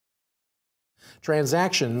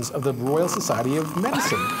transactions of the Royal Society of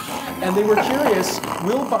Medicine. And they were curious,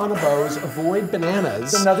 will bonobos avoid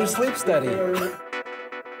bananas? It's another sleep study.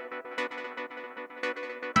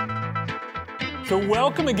 So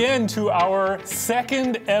welcome again to our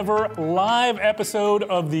second ever live episode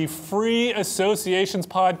of the Free Associations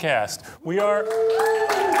podcast. We are...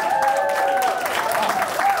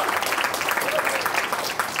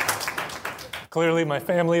 Clearly my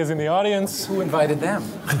family is in the audience. Who invited them?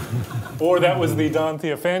 Or that was the Don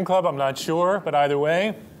Thea fan club, I'm not sure, but either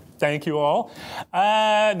way, thank you all.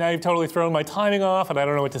 Now you've totally thrown my timing off and I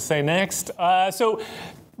don't know what to say next. So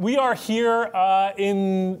we are here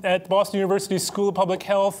at Boston University School of Public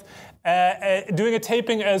Health doing a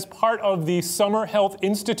taping as part of the Summer Health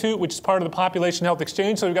Institute, which is part of the Population Health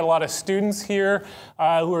Exchange. So we've got a lot of students here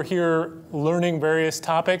who are here learning various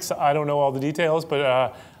topics. I don't know all the details,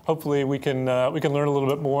 but hopefully we can learn a little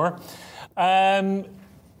bit more.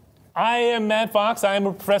 I am Matt Fox. I am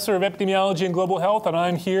a professor of epidemiology and global health, and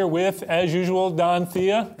I'm here with, as usual, Don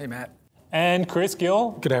Thea. Hey, Matt. And Chris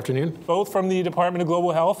Gill. Good afternoon. Both from the Department of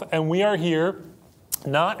Global Health, and we are here,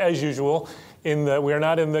 not as usual, we are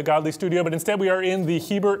not in the Godley studio, but instead we are in the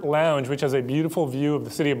Hebert Lounge, which has a beautiful view of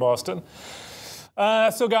the city of Boston.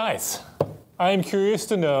 So guys, I am curious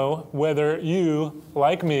to know whether you,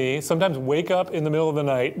 like me, sometimes wake up in the middle of the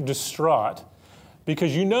night distraught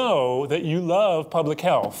because you know that you love public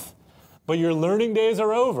health, but your learning days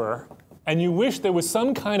are over, and you wish there was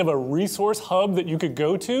some kind of a resource hub that you could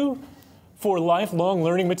go to for lifelong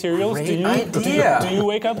learning materials. Great idea. Do you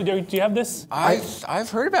wake up? Do you have this?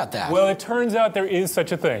 I've heard about that. Well, it turns out there is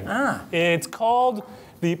such a thing. It's called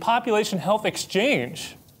the Population Health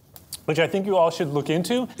Exchange, which I think you all should look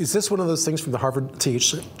into. Is this one of those things from the Harvard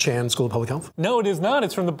T.H. Chan School of Public Health? No, it is not.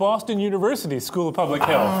 It's from the Boston University School of Public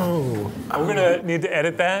Health. Oh. We're going to need to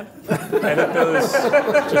edit that. Edit those.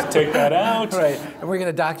 Just take that out. Right. And we're going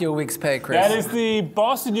to dock you a week's pay, Chris. That is the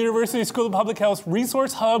Boston University School of Public Health's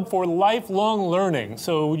resource hub for lifelong learning.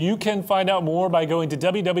 So you can find out more by going to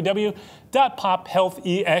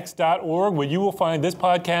www.pophealthex.org, where you will find this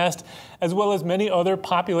podcast, as well as many other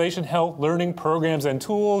population health learning programs and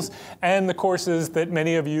tools, and the courses that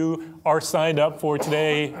many of you are signed up for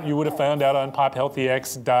today, you would have found out on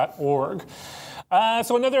pophealthex.org.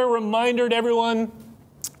 So another reminder to everyone,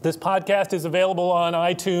 this podcast is available on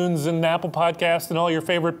iTunes and Apple Podcasts and all your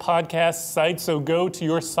favorite podcast sites, so go to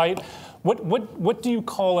your site. What do you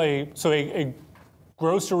call a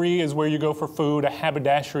grocery is where you go for food, a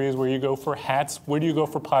haberdashery is where you go for hats. Where do you go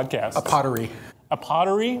for podcasts? A pottery. A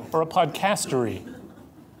pottery or a podcastery?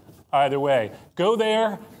 Either way. Go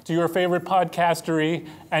there to your favorite podcastery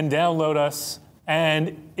and download us.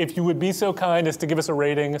 And if you would be so kind as to give us a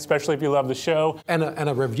rating, especially if you love the show. And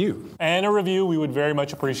a review. And a review, we would very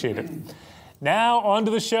much appreciate it. Now on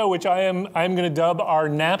to the show, which I'm going to dub our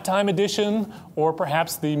nap time edition, or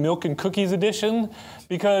perhaps the milk and cookies edition,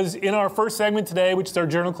 because in our first segment today, which is our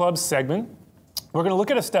Journal Club segment, we're going to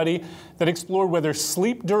look at a study that explored whether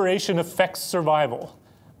sleep duration affects survival.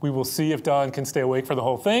 We will see if Don can stay awake for the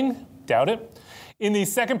whole thing. Doubt it. In the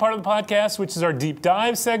second part of the podcast, which is our deep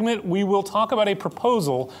dive segment, we will talk about a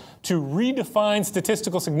proposal to redefine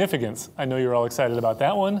statistical significance. I know you're all excited about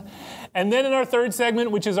that one. And then in our third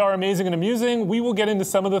segment, which is our amazing and amusing, we will get into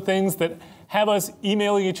some of the things that have us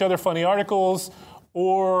emailing each other funny articles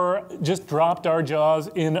or just dropped our jaws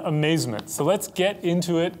in amazement. So let's get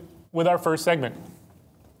into it with our first segment.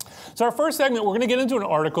 So our first segment, we're going to get into an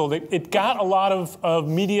article that it got a lot of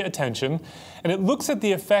media attention, and it looks at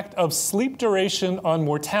the effect of sleep duration on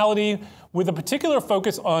mortality with a particular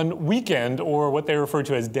focus on weekend, or what they refer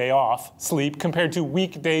to as day off sleep, compared to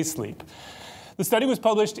weekday sleep. The study was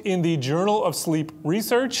published in the Journal of Sleep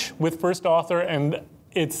Research with first author, and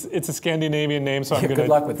it's a Scandinavian name, so I'm going to good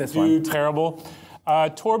luck with this one. Terrible.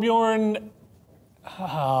 Torbjorn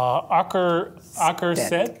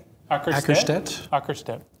Ackerstedt.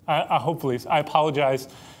 Hopefully, I apologize,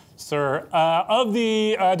 sir. Of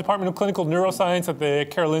the Department of Clinical Neuroscience at the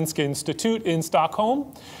Karolinska Institute in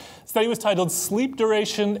Stockholm. The study was titled Sleep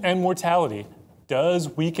Duration and Mortality. Does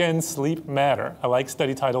weekend sleep matter? I like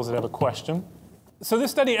study titles that have a question. So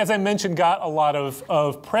this study, as I mentioned, got a lot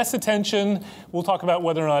of press attention. We'll talk about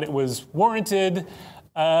whether or not it was warranted.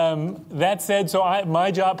 That said, so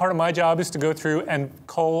part of my job is to go through and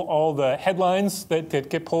cull all the headlines that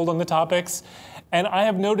get pulled on the topics. And I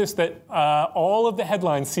have noticed that all of the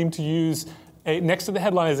headlines seem to use, next to the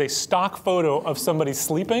headline is a stock photo of somebody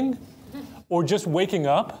sleeping or just waking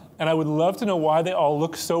up. And I would love to know why they all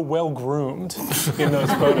look so well groomed in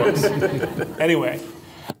those photos. Anyway,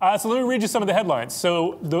 So let me read you some of the headlines.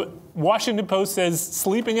 So the Washington Post says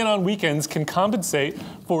sleeping in on weekends can compensate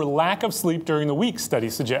for lack of sleep during the week, study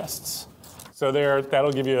suggests. So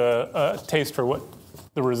that'll give you a taste for what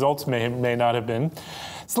the results may not have been.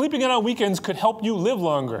 Sleeping in on weekends could help you live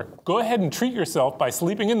longer. Go ahead and treat yourself by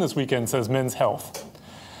sleeping in this weekend, says Men's Health.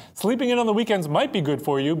 Sleeping in on the weekends might be good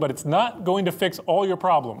for you, but it's not going to fix all your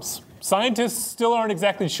problems. Scientists still aren't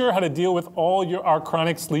exactly sure how to deal with our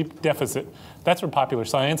chronic sleep deficit. That's from Popular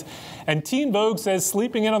Science. And Teen Vogue says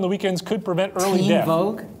sleeping in on the weekends could prevent early death. Teen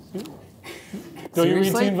Vogue? Do you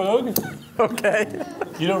read Teen Vogue? Okay.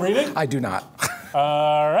 You don't read it? I do not.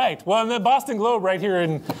 All right. Well, the Boston Globe right here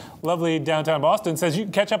in lovely downtown Boston says you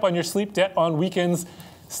can catch up on your sleep debt on weekends,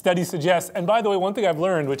 study suggests. And by the way, one thing I've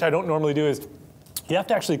learned, which I don't normally do, is you have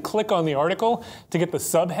to actually click on the article to get the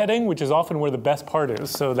subheading, which is often where the best part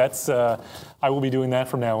is. So that's, I will be doing that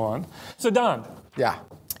from now on. So Don. Yeah.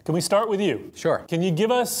 Can we start with you? Sure. Can you give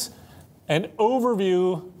us an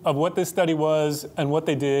overview of what this study was and what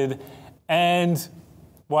they did and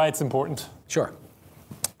why it's important? Sure.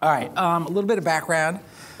 All right, a little bit of background.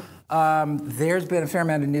 There's been a fair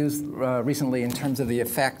amount of news recently in terms of the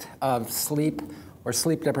effect of sleep or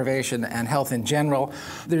sleep deprivation and health in general.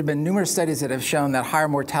 There have been numerous studies that have shown that higher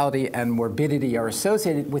mortality and morbidity are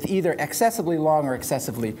associated with either excessively long or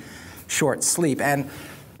excessively short sleep. And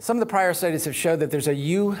some of the prior studies have showed that there's a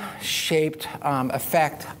U-shaped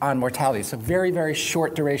effect on mortality. So very, very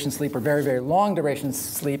short duration sleep or very, very long duration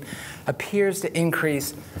sleep appears to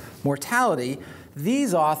increase mortality.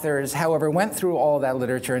 These authors, however, went through all of that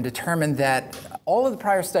literature and determined that all of the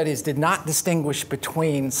prior studies did not distinguish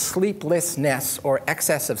between sleeplessness or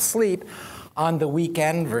excessive sleep on the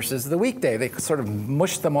weekend versus the weekday. They sort of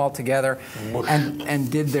mushed them all together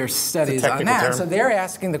and did their studies on that. Term. So they're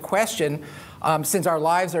asking the question, since our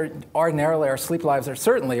lives are ordinarily, our sleep lives are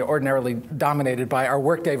certainly ordinarily dominated by our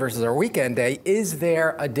workday versus our weekend day, is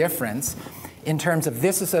there a difference in terms of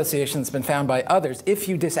this association that's been found by others if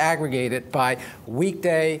you disaggregate it by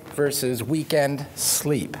weekday versus weekend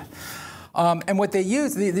sleep? And what they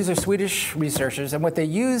use, these are Swedish researchers, and what they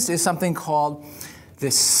used is something called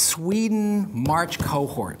the Sweden March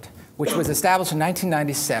cohort, which was established in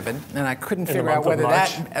 1997, and I couldn't figure out whether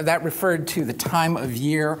that referred to the time of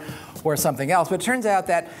year or something else. But it turns out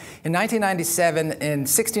that in 1997, in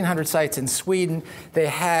 1,600 sites in Sweden, they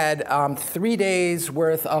had 3 days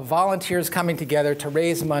worth of volunteers coming together to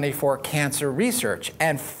raise money for cancer research.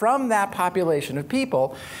 And from that population of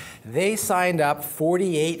people, they signed up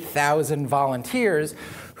 48,000 volunteers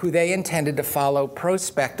who they intended to follow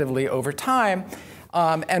prospectively over time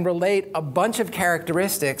and relate a bunch of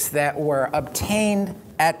characteristics that were obtained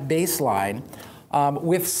at baseline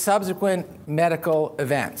with subsequent medical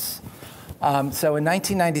events. So in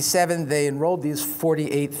 1997, they enrolled these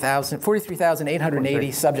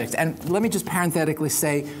 43,880 subjects. And let me just parenthetically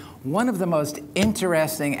say, one of the most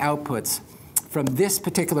interesting outputs from this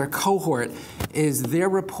particular cohort is their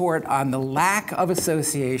report on the lack of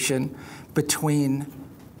association between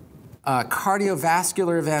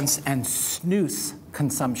cardiovascular events and snus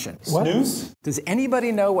consumpption. What? Snus? Does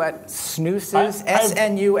anybody know what snus is?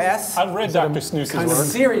 S-N-U-S? I've read Dr. Snoose's work.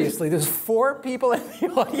 Seriously, there's 4 people in the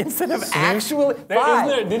audience that have actually...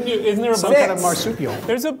 Five. Isn't there a Some book? kind of marsupial.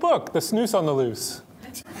 There's a book, The Snooze on the Loose.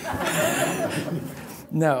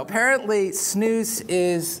 No, apparently snus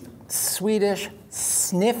is Swedish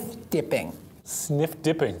sniff dipping. Sniff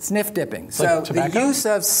dipping. Sniff dipping. Like So tobacco? the use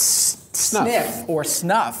of sniff or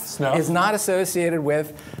snuff is not associated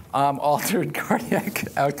with altered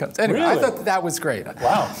cardiac outcomes. Anyway, Really? I thought that was great.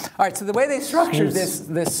 Wow. All right, so the way they structured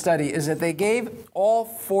this study is that they gave all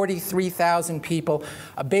 43,000 people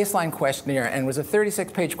a baseline questionnaire, and it was a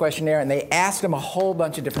 36-page questionnaire, and they asked them a whole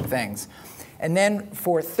bunch of different things. And then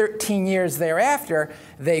for 13 years thereafter,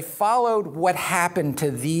 they followed what happened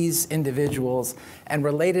to these individuals and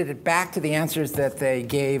related it back to the answers that they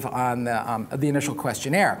gave on the initial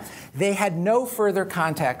questionnaire. They had no further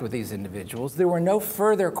contact with these individuals. There were no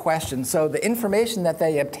further questions. So the information that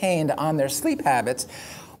they obtained on their sleep habits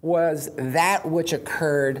was that which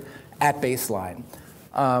occurred at baseline.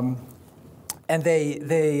 And they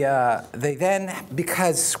then,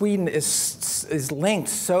 because Sweden is linked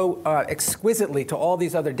so exquisitely to all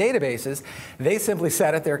these other databases, they simply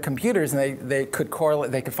sat at their computers and they could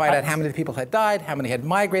correlate. They could find out how many people had died, how many had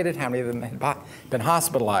migrated, how many of them had been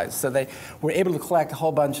hospitalized. So they were able to collect a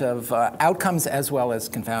whole bunch of outcomes as well as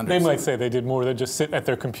confounders. They might say they did more than just sit at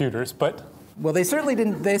their computers, but Well, they certainly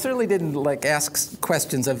didn't. They certainly didn't like ask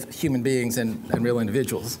questions of human beings and real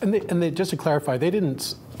individuals. And they, just to clarify, they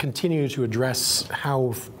didn't continue to address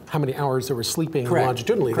how many hours they were sleeping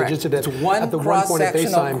longitudinally. Correct. They just did it one at the one point at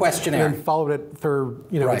baseline questionnaire. and then followed it for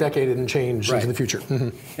a decade and change into the future. Mm-hmm.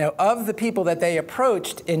 Now, of the people that they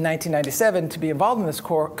approached in 1997 to be involved in this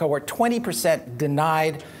cohort, 20%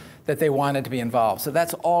 denied that they wanted to be involved. So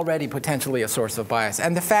that's already potentially a source of bias.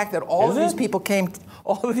 And the fact that all of these people came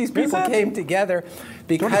together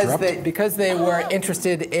because they were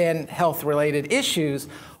interested in health-related issues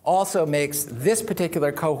also makes this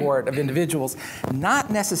particular cohort of individuals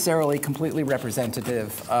not necessarily completely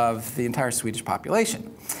representative of the entire Swedish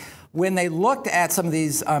population. When they looked at some of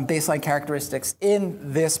these baseline characteristics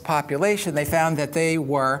in this population, they found that they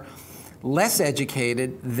were less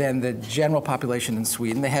educated than the general population in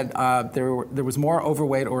Sweden. They had there was more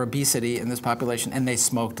overweight or obesity in this population, and they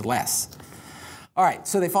smoked less. All right,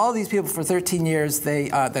 so they followed these people for 13 years.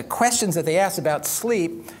 The questions that they asked about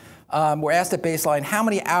sleep were asked at baseline: how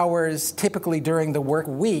many hours typically during the work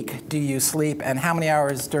week do you sleep, and how many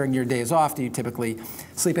hours during your days off do you typically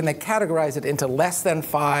sleep? And they categorized it into less than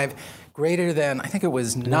 5, greater than, I think it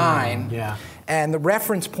was 9. Yeah. And the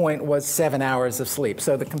reference point was 7 hours of sleep.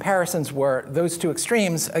 So the comparisons were those two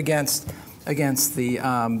extremes against the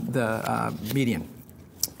median.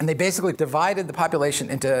 And they basically divided the population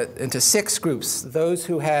into 6 groups: those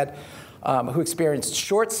who had who experienced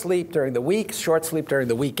short sleep during the week, short sleep during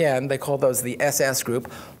the weekend. They called those the SS group.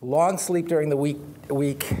 Long sleep during the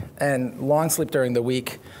week, and long sleep during the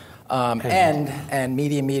week. And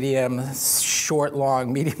medium, short,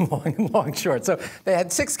 long, medium, long, and long, short. So they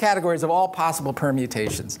had 6 categories of all possible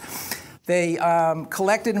permutations. They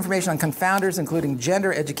collected information on confounders, including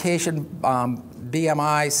gender, education,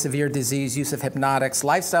 BMI, severe disease, use of hypnotics,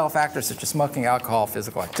 lifestyle factors such as smoking, alcohol,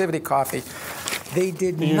 physical activity, coffee. They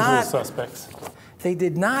did the not. Usual suspects. They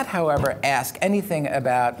did not, however, ask anything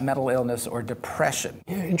about mental illness or depression.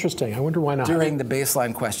 Yeah, interesting. I wonder why not. During the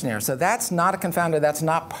baseline questionnaire. So that's not a confounder. That's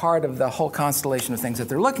not part of the whole constellation of things that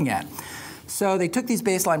they're looking at. So they took these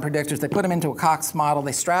baseline predictors, they put them into a Cox model,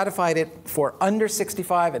 they stratified it for under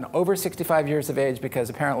 65 and over 65 years of age, because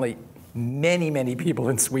apparently many people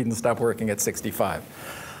in Sweden stopped working at 65.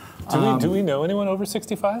 Do we know anyone over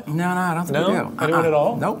 65? No, I don't think we do. Anyone at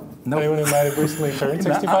all? Nope. Anyone who might have recently turned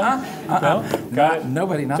 65? No? Got it.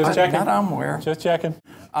 Nobody. Not Just checking. Not I'm aware. Just checking.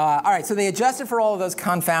 All right, so they adjusted for all of those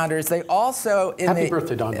confounders. They also... Happy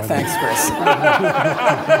birthday, Don. Thanks, Chris.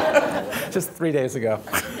 Just 3 days ago.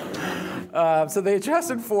 So they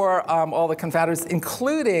adjusted for all the confounders,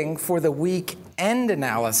 including for the weekend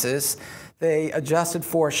analysis. They adjusted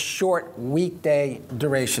for short weekday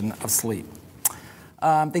duration of sleep.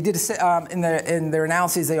 They did in their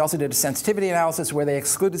analyses. They also did a sensitivity analysis where they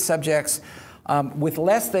excluded subjects with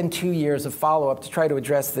less than 2 years of follow-up to try to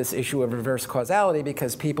address this issue of reverse causality,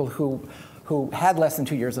 because people who had less than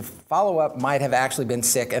 2 years of follow-up might have actually been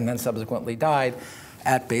sick and then subsequently died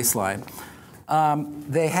at baseline.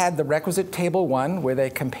 They had the requisite table 1 where they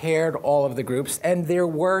compared all of the groups, and there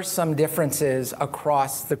were some differences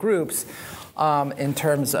across the groups in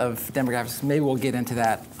terms of demographics. Maybe we'll get into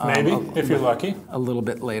that. Maybe, if you're lucky. A little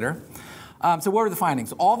bit later. So what were the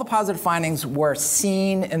findings? All the positive findings were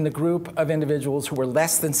seen in the group of individuals who were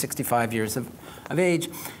less than 65 years of age.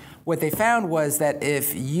 What they found was that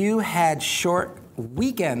if you had short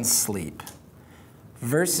weekend sleep,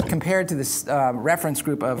 compared to this reference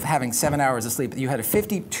group of having 7 hours of sleep, you had a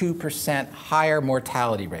 52% higher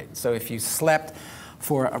mortality rate. So if you slept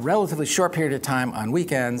for a relatively short period of time on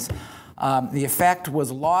weekends, the effect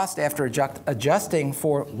was lost after adjusting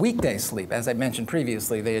for weekday sleep. As I mentioned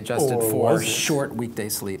previously, they adjusted for short weekday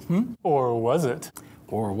sleep. Or was it?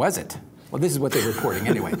 Or was it? Well, this is what they're reporting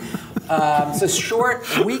anyway. So short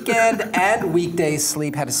weekend and weekday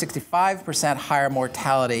sleep had a 65% higher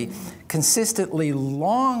mortality. Consistently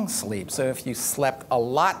long sleep, so if you slept a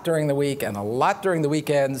lot during the week and a lot during the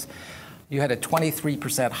weekends, you had a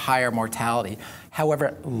 23% higher mortality.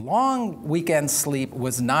 However, long weekend sleep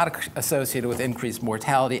was not associated with increased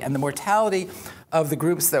mortality, and the mortality of the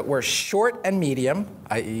groups that were short and medium,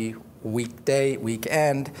 i.e. weekday,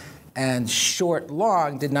 weekend, and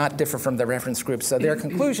short-long did not differ from the reference group. So their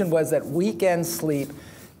conclusion was that weekend sleep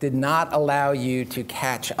did not allow you to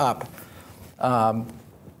catch up.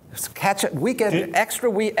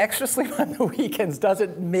 Extra sleep on the weekends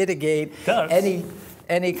doesn't mitigate any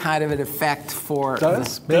kind of an effect for...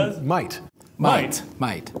 Might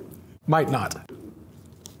not.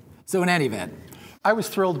 So So in any event, I was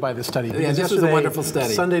thrilled by this study. Yeah, this was a wonderful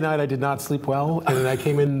study. Sunday night, I did not sleep well, and then I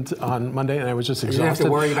came in on Monday, and I was just exhausted. You didn't have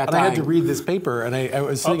to worry about and dying. I had to read this paper, and I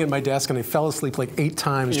was sitting at my desk, and I fell asleep like 8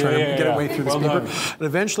 times trying to get away through this paper. And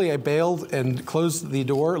eventually, I bailed and closed the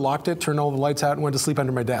door, locked it, turned all the lights out, and went to sleep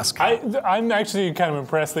under my desk. I'm actually kind of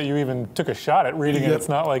impressed that you even took a shot at reading it. It's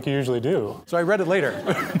not like you usually do. So I read it later.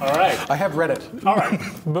 All right. I have read it. All right.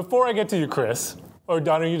 Before I get to you, Chris, or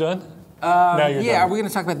Don, are you done? Now you're done. Are we going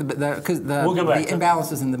to talk about the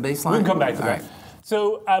imbalances in the baseline? We can come back to that. Right.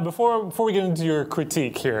 So before we get into your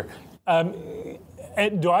critique here,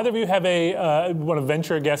 do either of you have want to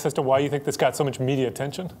venture a guess as to why you think this got so much media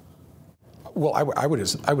attention? Well, I would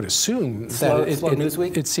assume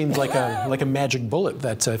that it seems like a magic bullet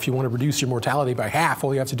that if you want to reduce your mortality by half,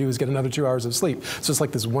 all you have to do is get another 2 hours of sleep. So it's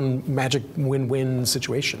like this one magic win-win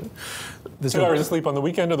situation. 2 hours of sleep on the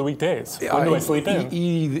weekend or the weekdays? When do I sleep in?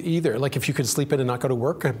 Either. Like if you could sleep in and not go to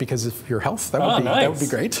work because of your health, that would be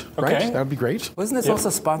great. Okay. Right? That would be great. Wasn't this also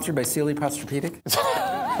sponsored by Sealy Posturepedic?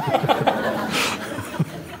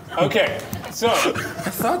 Okay, so I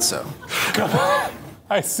thought so.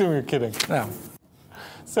 I assume you're kidding. No.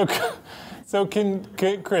 So can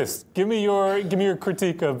Chris give me your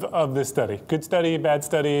critique of this study? Good study, bad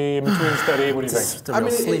study, in between study. What do you think? It's a real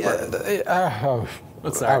sleeper.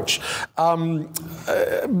 Ouch.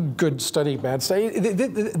 Good study, bad study.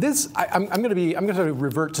 I'm going to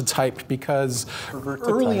revert to type because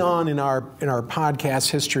early on in our podcast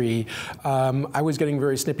history, I was getting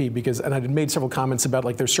very snippy and I had made several comments about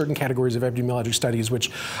like there's certain categories of epidemiologic studies which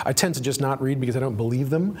I tend to just not read because I don't believe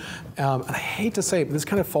them. And I hate to say it, but this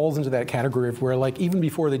kind of falls into that category of where like even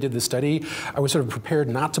before they did the study, I was sort of prepared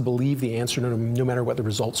not to believe the answer no matter what the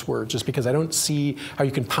results were, just because I don't see how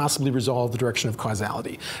you can possibly resolve the direction of causality.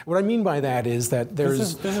 What I mean by that is that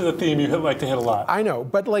there's... This is a theme you like to hit a lot. I know,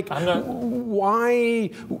 but like,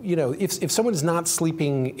 why, if someone's not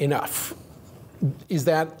sleeping enough, is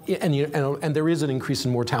that, and there is an increase in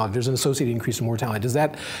mortality, there's an associated increase in mortality, does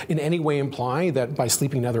that in any way imply that by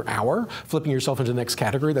sleeping another hour, flipping yourself into the next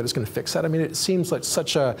category, that it's going to fix that? I mean, it seems like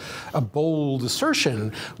such a bold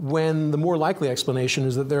assertion when the more likely explanation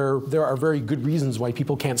is that there are very good reasons why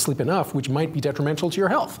people can't sleep enough, which might be detrimental to your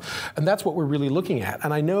health. And that's what we're really looking at.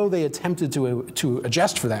 And I know they attempted to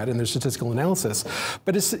adjust for that in their statistical analysis,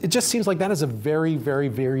 but it just seems like that is a very, very,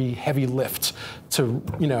 very heavy lift to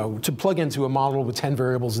plug into a model with 10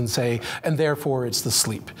 variables and say, and therefore it's the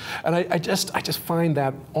sleep. And I just find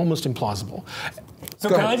that almost implausible. So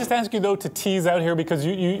can I just ask you though to tease out here, because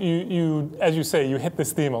you as you say, you hit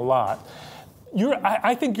this theme a lot.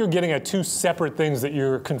 I think you're getting at two separate things that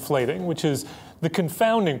you're conflating, which is the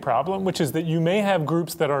confounding problem, which is that you may have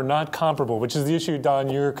groups that are not comparable, which is the issue, Don,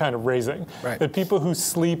 you're kind of raising. Right. That people who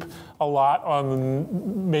sleep a lot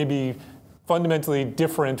on maybe fundamentally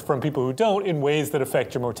different from people who don't in ways that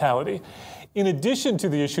affect your mortality. In addition to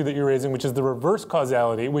the issue that you're raising, which is the reverse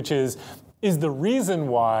causality, which is the reason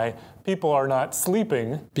why people are not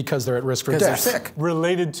sleeping because they're at risk for death. Because they're sick.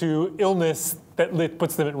 Related to illness that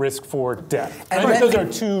puts them at risk for death. And I think those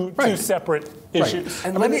are two separate issues.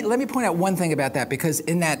 And let me point out one thing about that, because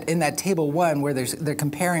in that table 1 where they're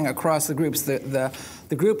comparing across the groups, the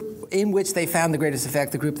group in which they found the greatest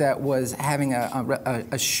effect, the group that was having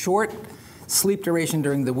a short sleep duration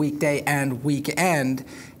during the weekday and weekend,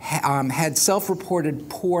 had self-reported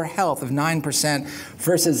poor health of 9%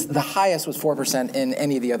 versus the highest was 4% in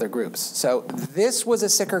any of the other groups. So this was a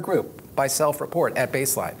sicker group by self-report at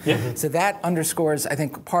baseline. Yeah. So that underscores, I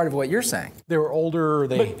think, part of what you're saying. They were older,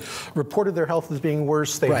 they reported their health as being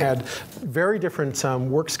worse, they had very different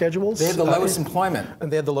work schedules. They had the lowest employment.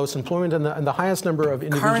 And they had the lowest employment and the highest number of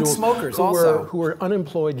individuals current smokers who were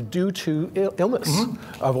unemployed due to illness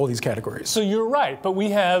of all these categories. So you're right, but we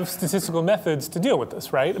have statistical methods to deal with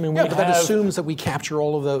this, right? I mean, but that assumes that we capture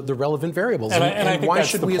all of the relevant variables. And I think why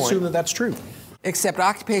should we assume that that's true? Except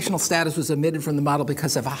occupational status was omitted from the model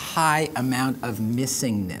because of a high amount of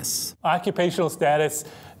missingness. Occupational status.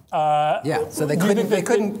 So they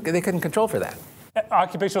couldn't control for that.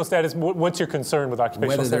 Occupational status. What's your concern with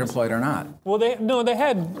occupational status? Whether they're status? employed or not. Well, they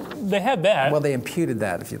had that. Well, they imputed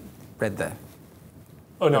that if you read the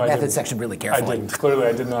method section really carefully. I didn't. Clearly,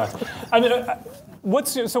 I did not. I mean,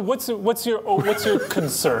 what's your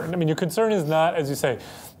concern? I mean, your concern is not, as you say,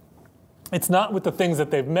 it's not with the things that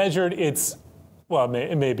they've measured. It's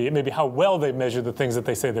it may be how well they measure the things that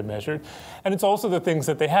they say they've measured. And it's also the things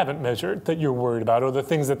that they haven't measured that you're worried about, or the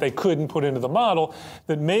things that they couldn't put into the model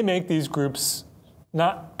that may make these groups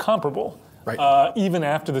not comparable, even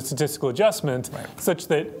after the statistical adjustment, such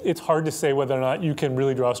that it's hard to say whether or not you can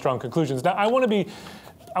really draw strong conclusions. Now, I want to be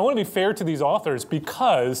I want to be fair to these authors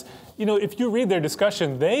because, if you read their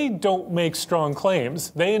discussion, they don't make strong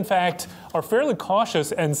claims. They, in fact, are fairly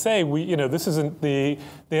cautious and say, this isn't the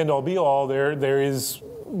end-all be-all. There is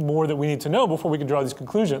more that we need to know before we can draw these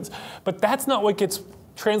conclusions. But that's not what gets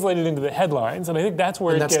translated into the headlines, and I think that's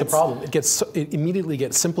where that's the problem. It immediately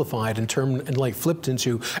gets simplified and flipped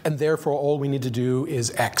into, and therefore all we need to do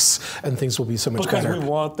is X, and things will be so much better. Because we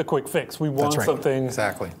want the quick fix. We want something.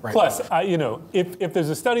 Exactly. Right. Plus, if there's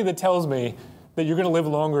a study that tells me that you're going to live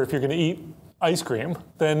longer if you're going to eat ice cream,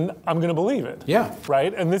 then I'm going to believe it. Yeah.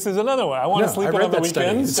 Right. And this is another one. I want to sleep in on the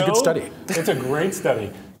weekend. It's a good study. It's a great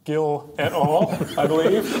study. Gill et al., I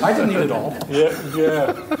believe. I didn't eat it all.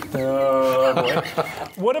 Yeah. Oh, boy.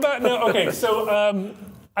 What about no? Okay, so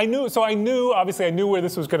I knew where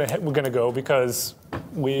this was going to go because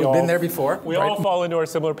we've been there before. We all fall into our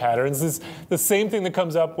similar patterns. This is the same thing that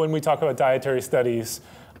comes up when we talk about dietary studies.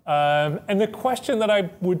 And the question that I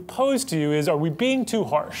would pose to you is: are we being too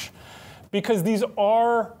harsh? Because these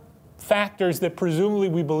are factors that presumably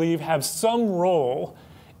we believe have some role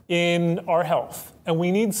in our health, and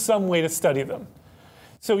we need some way to study them.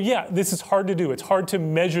 So yeah, this is hard to do. It's hard to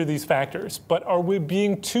measure these factors, but are we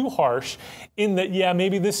being too harsh in that,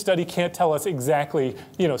 maybe this study can't tell us exactly,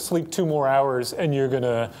 sleep 2 more hours and you're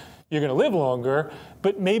gonna live longer,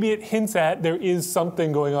 but maybe it hints at there is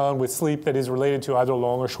something going on with sleep that is related to either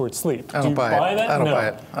long or short sleep. I don't buy it. I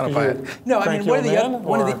don't buy it. No, I mean,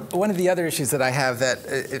 one of the other issues that I have that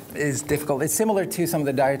is difficult, it's similar to some of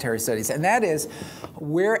the dietary studies, and that is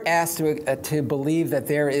we're asked to believe that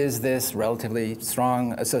there is this relatively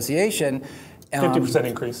strong association. 50%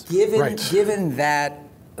 increase. Given that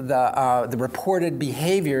the reported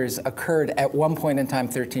behaviors occurred at one point in time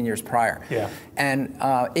 13 years prior. Yeah. And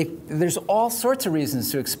there's all sorts of reasons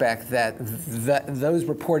to expect that those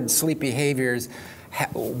reported sleep behaviors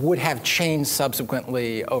would have changed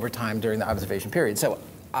subsequently over time during the observation period. So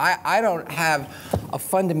I don't have a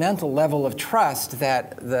fundamental level of trust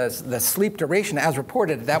that the sleep duration as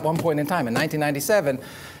reported at that one point in time in 1997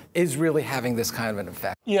 is really having this kind of an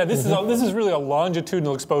effect. Yeah, this is really a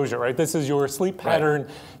longitudinal exposure, right? This is your sleep pattern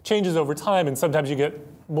changes over time, and sometimes you get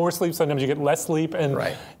more sleep, sometimes you get less sleep, and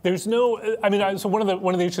there's no. So one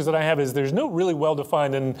of the issues that I have is there's no really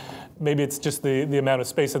well-defined, and maybe it's just the amount of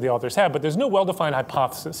space that the authors have, but there's no well-defined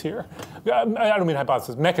hypothesis here. I don't mean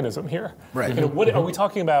hypothesis, mechanism here. Right. What are we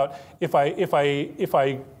talking about? If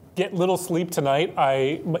I get little sleep tonight,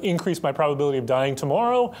 I increase my probability of dying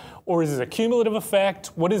tomorrow? Or is it a cumulative effect?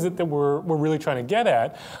 What is it that we're really trying to get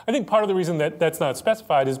at? I think part of the reason that that's not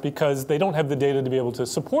specified is because they don't have the data to be able to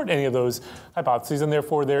support any of those hypotheses, and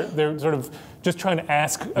therefore they're sort of just trying to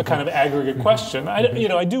ask a kind of aggregate question.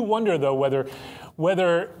 I do wonder, though,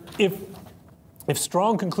 whether if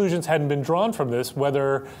strong conclusions hadn't been drawn from this,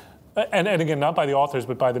 whether, and again, not by the authors,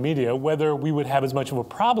 but by the media, whether we would have as much of a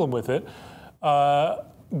problem with it,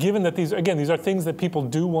 given that these are things that people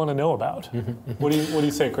do want to know about. What do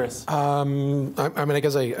you say, Chris? I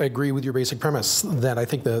guess I agree with your basic premise that I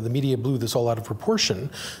think the media blew this all out of proportion.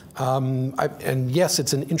 And yes,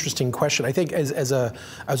 it's an interesting question. I think as a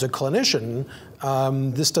clinician,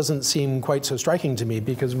 this doesn't seem quite so striking to me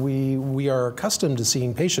because we are accustomed to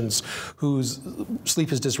seeing patients whose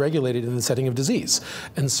sleep is dysregulated in the setting of disease.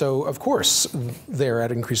 And so, of course, they're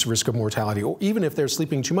at increased risk of mortality, or even if they're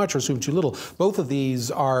sleeping too much or sleeping too little. Both of these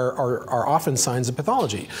are often signs of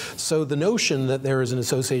pathology. So the notion that there is an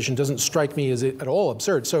association doesn't strike me as at all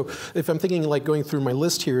absurd. So if I'm thinking, like, going through my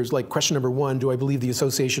list here is like question number 1, do I believe the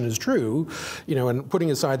association is true? And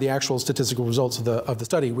putting aside the actual statistical results of the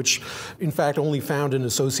study, which in fact only found an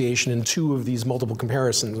association in 2 of these multiple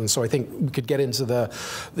comparisons. And so I think we could get into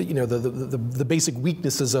the basic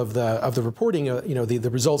weaknesses of the reporting, the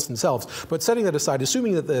results themselves. But setting that aside,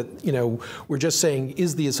 assuming that we're just saying,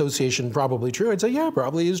 is the association probably true? I'd say, yeah,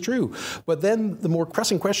 probably is true. But then the more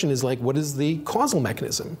pressing question is, like, what is the causal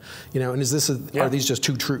mechanism? And is are these just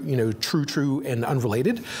two true and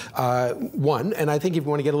unrelated? One, and I think if you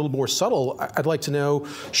want to get a little more subtle, I'd like to know,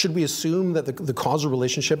 should we assume that the causal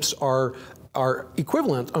relationships are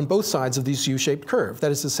equivalent on both sides of this U-shaped curve?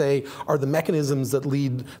 That is to say, are the mechanisms that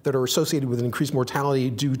are associated with an increased mortality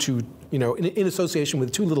due to, in association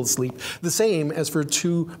with too little sleep, the same as for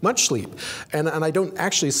too much sleep? And I don't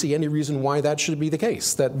actually see any reason why that should be the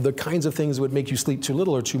case, that the kinds of things that would make you sleep too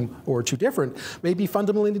little or too different may be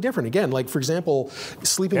fundamentally different. Again, like, for example,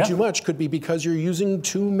 sleeping too much could be because you're using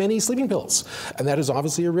too many sleeping pills, and that is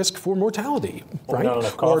obviously a risk for mortality, right?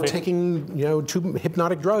 Or taking, too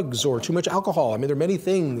hypnotic drugs or too much alcohol. I mean, there are many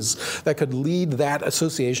things that could lead that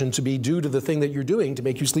association to be due to the thing that you're doing to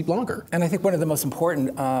make you sleep longer. And I think one of the most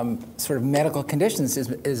important sort of medical conditions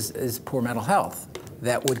is poor mental health.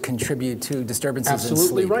 that would contribute to disturbances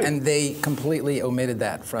Absolutely in sleep. right. And they completely omitted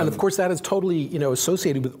that from. And of course, that is totally,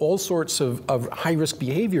 associated with all sorts of high-risk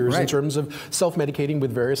behaviors in terms of self-medicating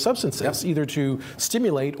with various substances, either to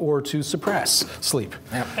stimulate or to suppress sleep.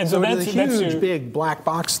 Yep. And so there's a huge, big black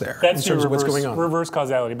box there in terms of what's going on. Reverse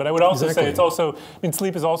causality. But I would also say it's also,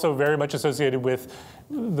 sleep is also very much associated with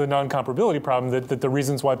the non-comparability problem, that the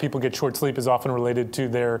reasons why people get short sleep is often related to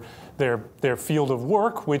their field of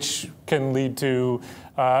work, which can lead to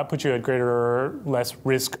put you at greater or less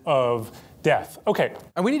risk of death. Okay.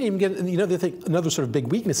 And we didn't even get, another sort of big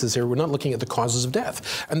weakness is here, we're not looking at the causes of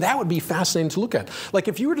death. And that would be fascinating to look at. Like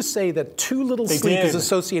if you were to say that too little sleep is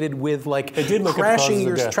associated with crashing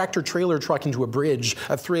your tractor trailer truck into a bridge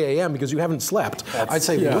at 3 a.m. because you haven't slept, I'd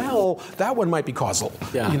say, well, that one might be causal,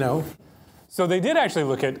 So they did actually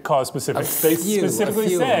look at cause specific. They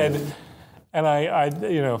specifically said, and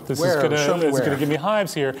this is going to give me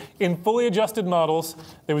hives here. In fully adjusted models,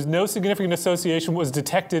 there was no significant association was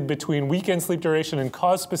detected between weekend sleep duration and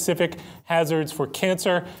cause-specific hazards for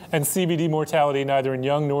cancer and CVD mortality, neither in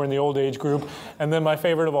young nor in the old age group. And then my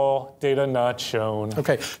favorite of all, data not shown.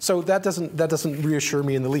 Okay, so that doesn't reassure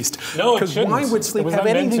me in the least. No, it shouldn't. Because why would sleep have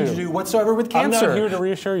anything to do whatsoever with cancer? I'm not here to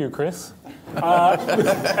reassure you, Chris.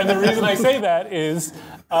 And the reason I say that is.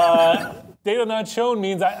 Data not shown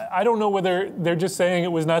means I don't know whether they're just saying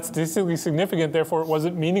it was not statistically significant, therefore it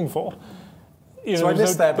wasn't meaningful. So I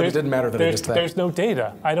missed that, but it didn't matter that I missed that. There's no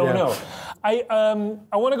data. I don't know. I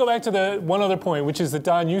want to go back to the one other point, which is that,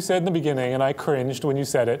 Don, you said in the beginning, and I cringed when you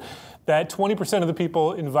said it, that 20% of the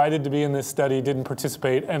people invited to be in this study didn't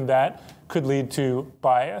participate, and that could lead to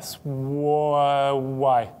bias.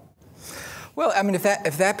 Why? Well,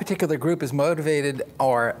 if that particular group is motivated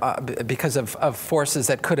or because of forces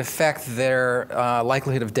that could affect their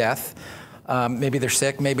likelihood of death, maybe they're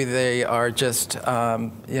sick, maybe they are just,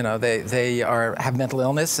 they have mental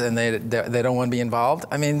illness and they don't want to be involved.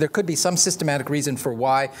 There could be some systematic reason for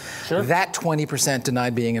why that 20%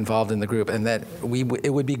 denied being involved in the group, and that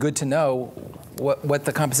it would be good to know what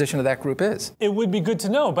the composition of that group is. It would be good to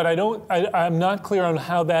know, but I'm not clear on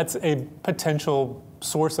how that's a potential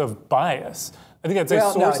source of bias. I think that's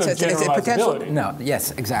a source of generalizability. Yes,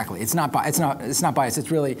 exactly. It's not bias. It's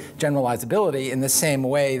really generalizability in the same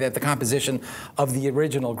way that the composition of the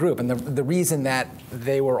original group and the reason that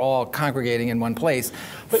they were all congregating in one place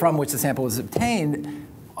from which the sample was obtained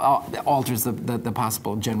alters the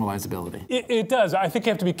possible generalizability. It does. I think you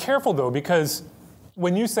have to be careful, though, because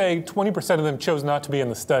when you say 20% of them chose not to be in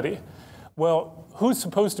the study, well, who's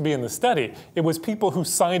supposed to be in the study? It was people who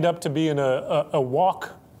signed up to be in a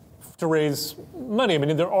walk to raise money.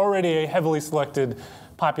 They're already a heavily selected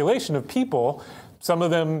population of people. Some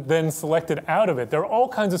of them then selected out of it. There are all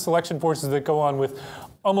kinds of selection forces that go on with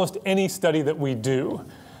almost any study that we do.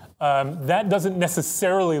 That doesn't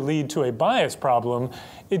necessarily lead to a bias problem.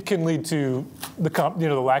 It can lead to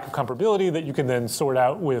the lack of comparability that you can then sort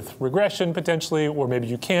out with regression potentially, or maybe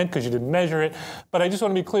you can't because you didn't measure it. But I just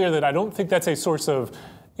want to be clear that I don't think that's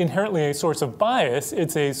inherently a source of bias.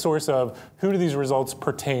 It's a source of who do these results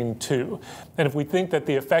pertain to. And if we think that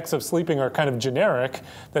the effects of sleeping are kind of generic,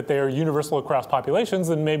 that they are universal across populations,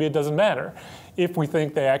 then maybe it doesn't matter. If we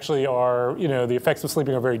think they actually are, the effects of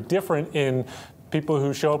sleeping are very different in people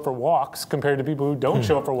who show up for walks compared to people who don't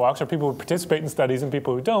show up for walks, or people who participate in studies and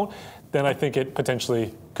people who don't, then I think it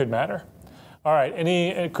potentially could matter. All right,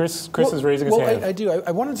 Chris is raising his hand. I do.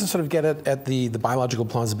 I wanted to sort of get at the biological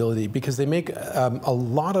plausibility, because they make a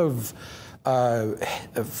lot of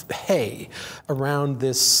hay around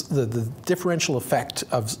the differential effect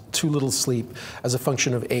of too little sleep as a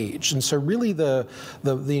function of age. And so really the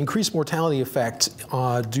increased mortality effect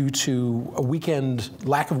due to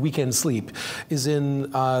lack of weekend sleep is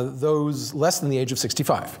in those less than the age of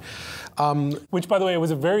 65. Which, by the way,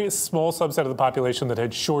 was a very small subset of the population that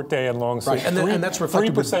had short day and long sleep. Right, and that's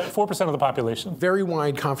reflected 4% of the population. Very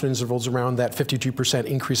wide confidence intervals around that 52%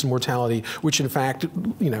 increase in mortality, which in fact,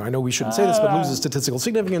 I know we shouldn't say this, but loses statistical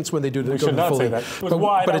significance when they do. We should not say that. It was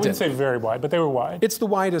wide. I wouldn't say very wide, but they were wide. It's the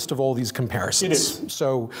widest of all these comparisons. It is.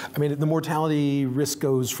 So, the mortality risk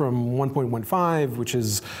goes from 1.15, which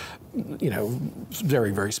is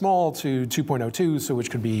very, very small, to 2.02, so which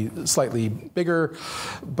could be slightly bigger.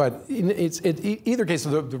 But in either case,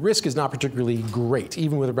 the risk is not particularly great,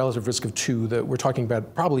 even with a relative risk of 2. That we're talking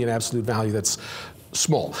about probably an absolute value that's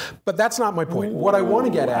small. But that's not my point. What I want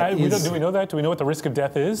to get at is... Do we know that? Do we know what the risk of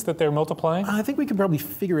death is that they're multiplying? I think we can probably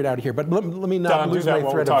figure it out here, but let me not Don, lose do that my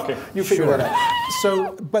while we're thread. talking. You figure that out.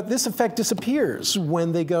 So, but this effect disappears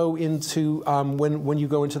when they go into, when you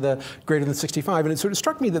go into the greater than 65. And it sort of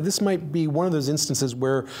struck me that this might be one of those instances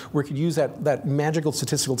where we could use that magical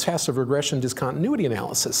statistical test of regression discontinuity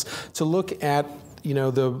analysis to look at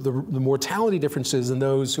the mortality differences in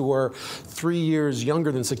those who are 3 years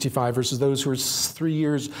younger than 65 versus those who are 3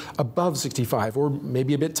 years above 65, or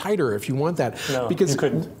maybe a bit tighter if you want that. No, because you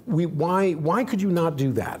couldn't. Why could you not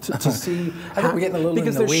do that to see? I think we're getting a little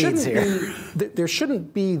in the weeds here. There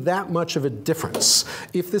shouldn't be that much of a difference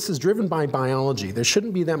if this is driven by biology. There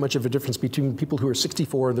shouldn't be that much of a difference between people who are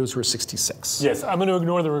 64 and those who are 66. Yes, I'm going to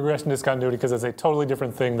ignore the regression discontinuity because it's a totally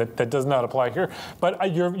different thing that does not apply here.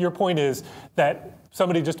 But your point is that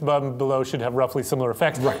somebody just above and below should have roughly similar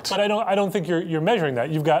effects. Right. But I don't think you're measuring that.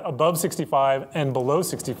 You've got above 65 and below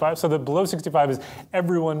 65. So the below 65 is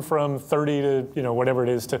everyone from 30 to whatever it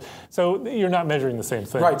is to. So you're not measuring the same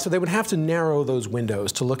thing. Right. So they would have to narrow those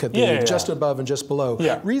windows to look at the just above and just below,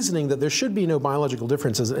 reasoning that there should be no biological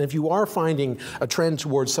differences. And if you are finding a trend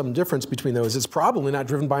towards some difference between those, it's probably not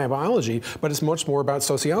driven by biology, but it's much more about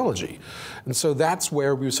sociology. And so that's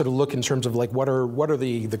where we sort of look in terms of like what are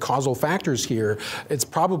the causal factors here. It's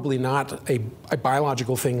probably not a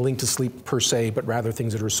biological thing linked to sleep per se, but rather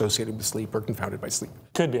things that are associated with sleep or confounded by sleep.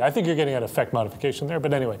 Could be. I think you're getting at effect modification there.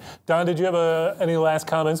 But anyway, Don, did you have any last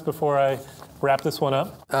comments before I wrap this one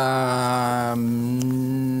up? No,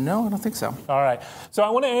 I don't think so. All right. So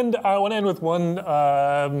I want to end with one,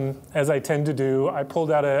 as I tend to do. I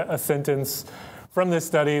pulled out a sentence from this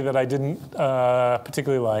study that I didn't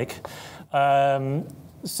particularly like.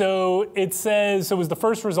 So it says, it was the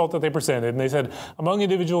first result that they presented, and they said, among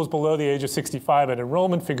individuals below the age of 65 at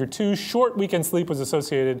enrollment, figure 2, short weekend sleep was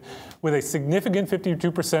associated with a significant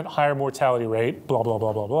 52% higher mortality rate, blah, blah,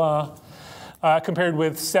 blah, blah, blah, compared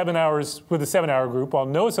with the 7-hour group, while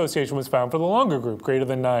no association was found for the longer group, greater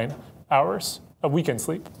than 9 hours of weekend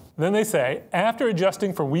sleep. Then they say, after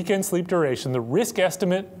adjusting for weekend sleep duration, the risk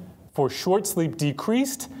estimate for short sleep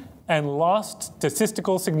decreased and lost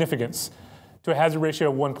statistical significance to a hazard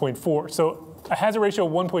ratio of 1.4. So a hazard ratio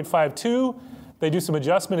of 1.52, they do some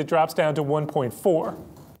adjustment, it drops down to 1.4.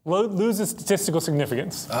 Loses statistical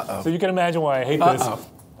significance. So you can imagine why I hate this.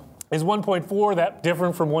 Is 1.4 that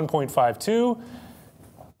different from 1.52?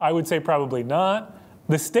 I would say probably not.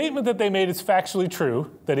 The statement that they made is factually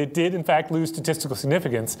true, that it did in fact lose statistical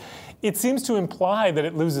significance. It seems to imply that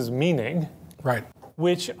it loses meaning. Right.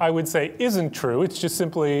 Which I would say isn't true. It's just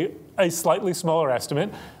simply a slightly smaller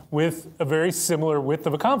estimate with a very similar width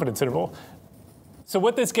of a confidence interval. So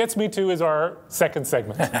what this gets me to is our second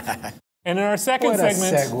segment. And in our second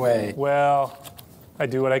segment, segue. Well, I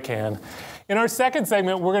do what I can. In our second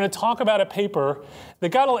segment, we're going to talk about a paper that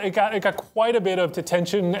got quite a bit of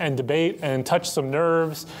attention and debate and touched some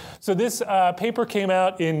nerves. So this paper came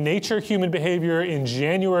out in Nature Human Behavior in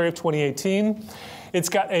January of 2018. It's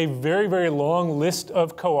got a very, very long list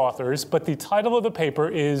of co-authors, but the title of the paper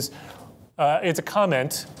is it's a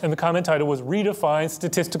comment, and the comment title was Redefine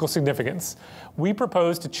Statistical Significance. We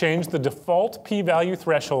propose to change the default p-value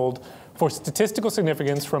threshold for statistical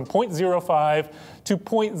significance from 0.05 to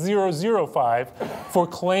 0.005 for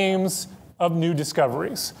claims of new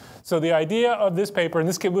discoveries. So the idea of this paper, and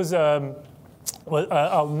this was a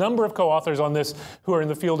number of co-authors on this who are in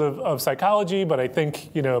the field of psychology, but I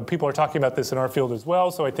think people are talking about this in our field as well,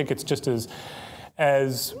 so I think it's just as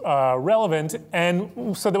relevant.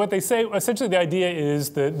 And so what they say, essentially the idea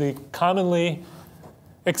is that the commonly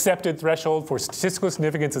accepted threshold for statistical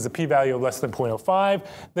significance is a p-value of less than 0.05.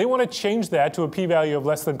 They want to change that to a p-value of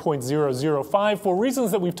less than 0.005 for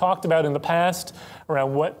reasons that we've talked about in the past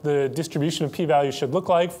around what the distribution of p-values should look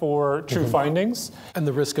like for true findings. And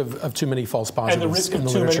the risk of too many false positives. And the risk of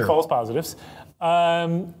too many false positives.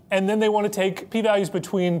 And then they want to take p-values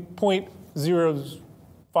between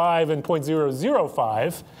 0.05 and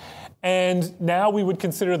 0.005, and now we would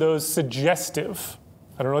consider those suggestive.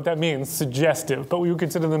 I don't know what that means, suggestive, but we would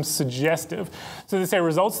consider them suggestive. So they say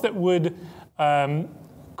results that would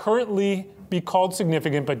currently be called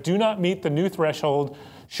significant but do not meet the new threshold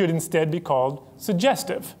should instead be called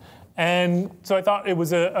suggestive. And so I thought it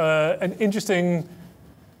was an interesting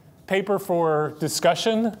paper for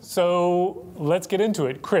discussion. So let's get into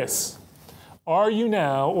it. Chris, Are you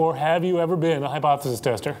now, or have you ever been, a hypothesis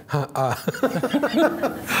tester?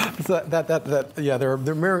 Yeah, there are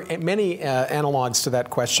many analogs to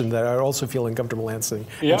that question that I also feel uncomfortable answering.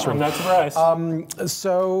 Yeah, I'm not surprised.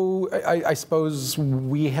 So I suppose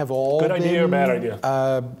we have all Good been, idea or bad idea?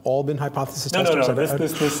 All been hypothesis No.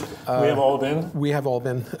 testers. We have all been. We have all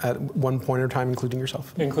been at one point or time, including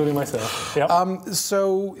yourself. Including myself. Yep.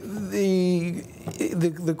 So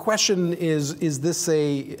the question is this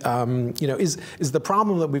a is the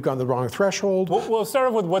problem that we've gotten the wrong threshold? We'll start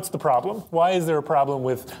off with what's the problem. Why is there a problem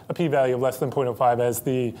with a p-value of less than 0.05 as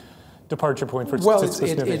the departure point for statistical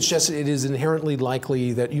significance? It is inherently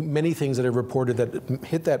likely that many things that are reported that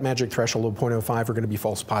hit that magic threshold of 0.05 are going to be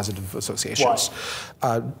false positive associations.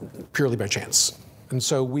 Why? Purely by chance. And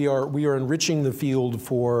so we are enriching the field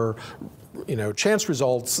for chance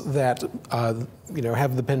results that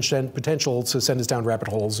have the potential to send us down rabbit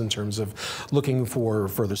holes in terms of looking for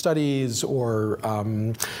further studies or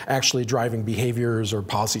actually driving behaviors or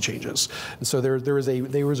policy changes. And so there was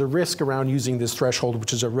a risk around using this threshold,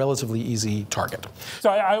 which is a relatively easy target. So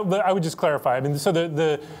I would just clarify. I mean, so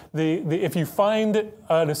if you find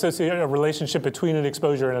a relationship between an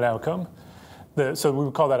exposure and an outcome, so we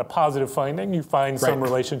would call that a positive finding. You find some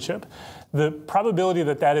relationship. The probability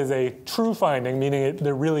that that is a true finding, meaning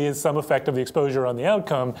there really is some effect of the exposure on the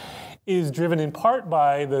outcome, is driven in part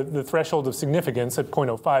by the threshold of significance at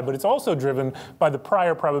 0.05, but it's also driven by the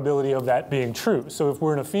prior probability of that being true. So if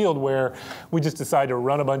we're in a field where we just decide to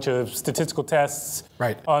run a bunch of statistical tests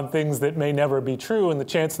on things that may never be true, and the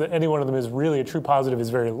chance that any one of them is really a true positive is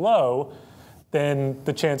very low, then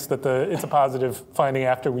the chance that it's a positive finding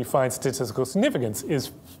after we find statistical significance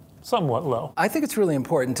is somewhat low. I think it's really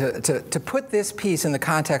important to put this piece in the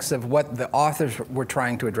context of what the authors were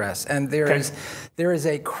trying to address. And there is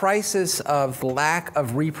a crisis of lack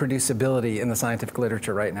of reproducibility in the scientific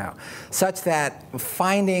literature right now, such that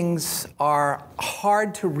findings are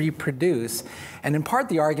hard to reproduce. And in part,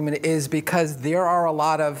 the argument is because there are a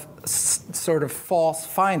lot of sort of false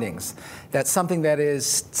findings, that something that is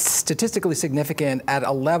statistically significant at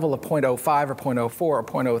a level of 0.05 or 0.04 or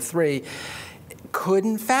 0.03 could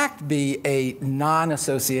in fact be a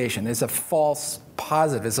non-association, is a false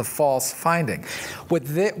positive, is a false finding. What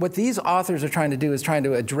these authors are trying to do is trying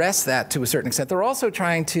to address that to a certain extent. They're also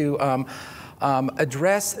trying to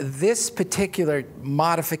address this particular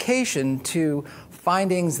modification to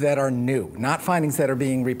findings that are new, not findings that are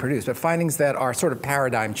being reproduced, but findings that are sort of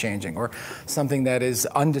paradigm changing or something that is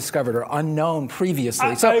undiscovered or unknown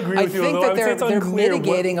previously. I agree with you, think that they're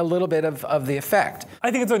mitigating a little bit of the effect.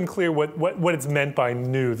 I think it's unclear what it's meant by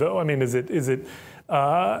new, though. I mean, is it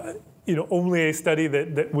only a study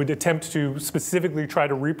that would attempt to specifically try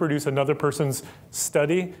to reproduce another person's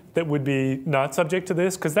study that would be not subject to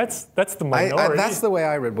this? Because that's the minority. That's the way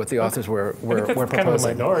I read what the authors were proposing. Kind of a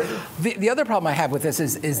minority. The other problem I have with this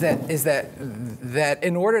is that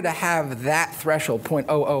in order to have that threshold,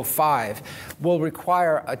 0.005, will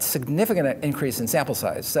require a significant increase in sample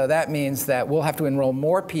size. So that means that we'll have to enroll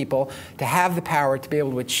more people to have the power to be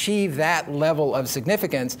able to achieve that level of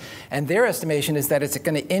significance. And their estimation is that it's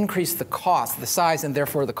going to increase the cost, the size, and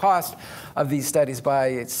therefore the cost of these studies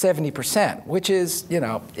by 70%, which is,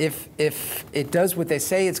 if it does what they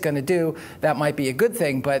say it's going to do, that might be a good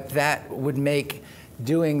thing, but that would make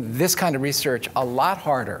doing this kind of research a lot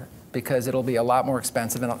harder, because it'll be a lot more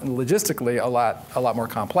expensive and logistically a lot more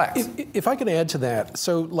complex. If I can add to that,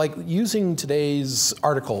 so like using today's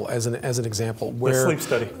article as an example, where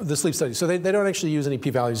the sleep study. So they don't actually use any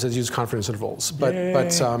p-values; they use confidence intervals. But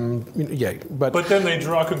then they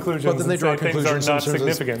draw conclusions. But then they draw conclusions are not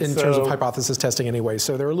significant in terms of hypothesis testing anyway.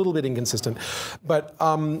 So they're a little bit inconsistent. But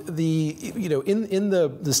in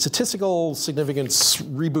the statistical significance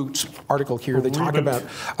reboot article here, they talk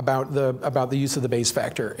about the use of the Bayes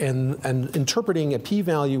factor and interpreting a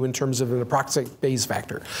p-value in terms of an approximate Bayes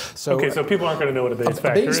factor. So people aren't going to know what a Bayes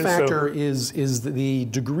factor is. A Bayes factor is the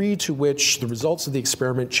degree to which the results of the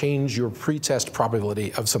experiment change your pre-test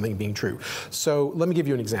probability of something being true. So let me give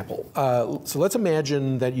you an example. So let's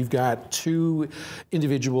imagine that you've got two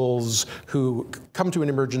individuals who come to an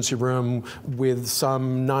emergency room with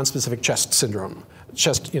some nonspecific chest syndrome.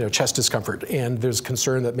 Chest discomfort, and there's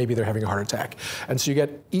concern that maybe they're having a heart attack. And so you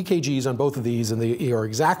get EKGs on both of these, and they are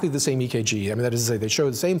exactly the same EKG. I mean, that is to say, they show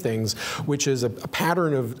the same things, which is a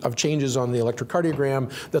pattern of changes on the electrocardiogram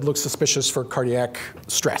that looks suspicious for cardiac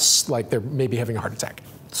stress, like they're maybe having a heart attack.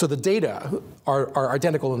 So the data are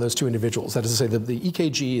identical in those two individuals. That is to say that the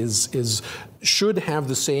EKG should have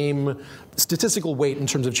the same statistical weight in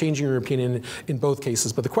terms of changing your opinion in both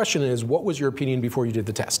cases. But the question is, what was your opinion before you did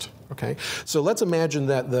the test? Okay, so let's imagine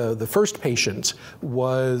that the first patient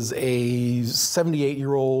was a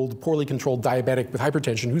 78-year-old, poorly controlled diabetic with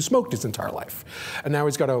hypertension who smoked his entire life. And now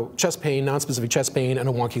he's got a chest pain, nonspecific chest pain, and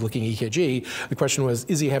a wonky-looking EKG. The question was,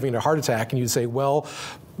 is he having a heart attack? And you'd say, well,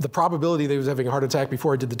 the probability that he was having a heart attack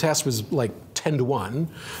before I did the test was like 10 to 1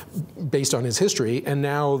 based on his history, and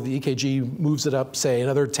now the EKG moves it up, say,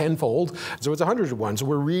 another 10-fold, so it's 100 to 1. So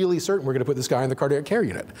we're really certain we're going to put this guy in the cardiac care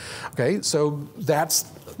unit. Okay, so that's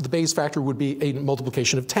the Bayes factor would be a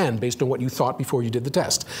multiplication of 10 based on what you thought before you did the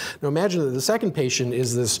test. Now imagine that the second patient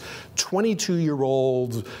is this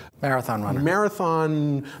 22-year-old marathon runner,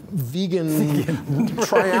 vegan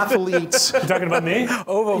triathlete. You talking about me?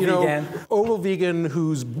 Oval vegan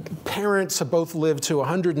whose parents have both lived to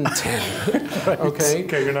 110. Right. Okay.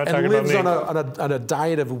 Okay, you're not talking about me. And lives on a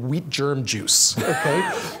diet of wheat germ juice.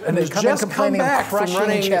 Okay. And has just come back from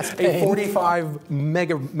running a 45-mile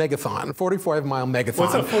megathon.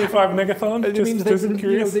 What's a 45 megathon? It means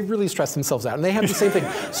they've really stressed themselves out, and they have the same thing.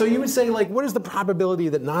 So you would say, like, what is the probability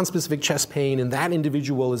that nonspecific chest pain in that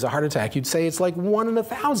individual is a heart attack? You'd say it's like 1 in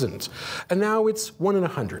 1,000, and now it's 1 in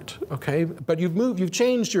 100. Okay, but you've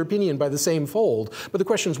changed your opinion by the same fold. But the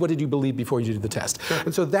question is, what did you believe before you did the test? Sure.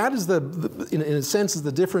 And so that is in a sense, is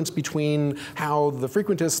the difference between how the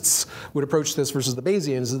frequentists would approach this versus the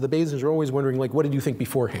Bayesians. Is the Bayesians are always wondering, like, what did you think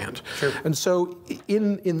beforehand? Sure. And so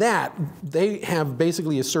in that, they have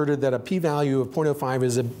basically asserted that a p-value of 0.05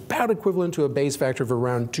 is about equivalent to a Bayes factor of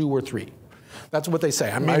around 2 or 3. That's what they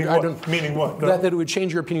say. Meaning what? That it would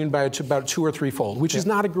change your opinion by about 2 or 3-fold, which is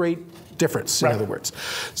not a great difference, in other words.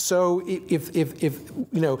 So if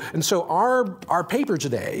and so our paper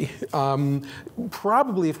today,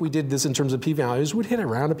 probably if we did this in terms of p-values, would hit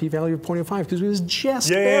around a p-value of 0.05 because it was just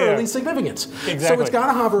barely significant. Exactly. So it's got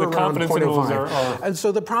to hover around confidence 0.05. And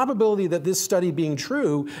so the probability that this study being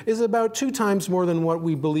true is about 2 times more than what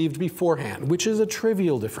we believed beforehand, which is a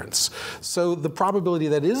trivial difference. So the probability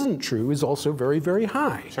that isn't true is also very, very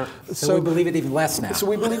high. Sure. So we believe it even less now. So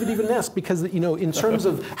we believe it even less because, in terms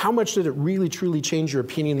of how much did it really, truly change your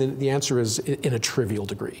opinion, the answer is in a trivial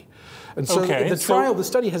degree. And so the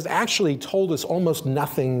study has actually told us almost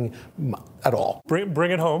nothing at all.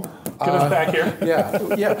 Bring it home. Get us back here.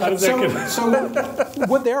 Yeah. So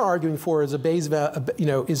what they're arguing for is a Bayes,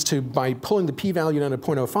 is to, by pulling the p-value down to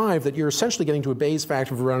 0.05, that you're essentially getting to a Bayes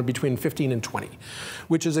factor of around between 15 and 20,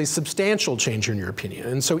 which is a substantial change in your opinion.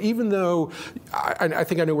 And so even though I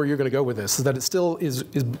think I know where you're going to go with this, is that it still is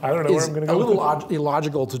I don't know where I'm going to go a little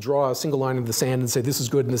illogical to draw a single line in the sand and say this is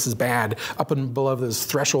good and this is bad up and below this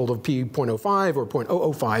threshold of p 0.05 or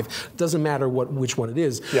 0.005, doesn't matter which one it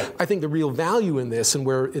is. Yeah. I think the real value in this and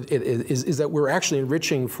where it is that we're actually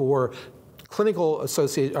enriching for clinical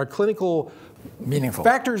meaningful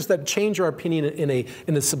factors that change our opinion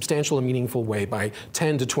in a substantial and meaningful way by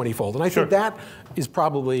 10 to 20-fold. And I think that is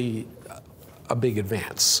probably a big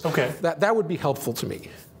advance. Okay. That would be helpful to me.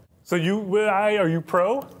 So are you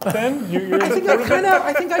pro then? I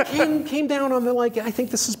think I came down on the I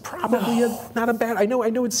think this is probably not a bad. I know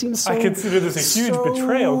it seems so. I consider this a huge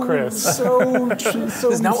betrayal, Chris. So this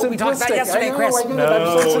is not what we talked about yesterday, Chris. I know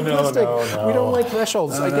no. We don't like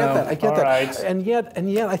thresholds. I get that. Right. And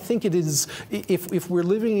yet, I think it is. If we're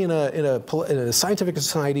living in a scientific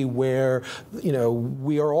society where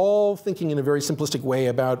we are all thinking in a very simplistic way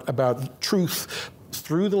about truth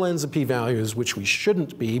through the lens of p-values, which we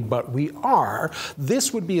shouldn't be, but we are,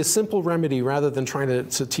 this would be a simple remedy rather than trying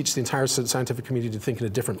to teach the entire scientific community to think in a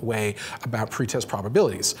different way about pretest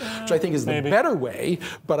probabilities, which I think is the better way,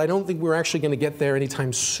 but I don't think we're actually going to get there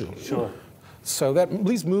anytime soon. Sure. So that at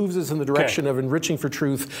least moves us in the direction of enriching for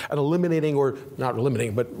truth and eliminating, or not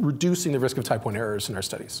eliminating, but reducing the risk of type 1 errors in our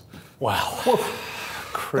studies. Wow.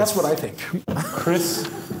 Chris, that's what I think. Chris.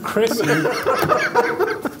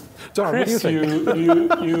 Don, Chris, what do you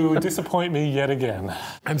think? you disappoint me yet again.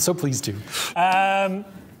 I'm so pleased to.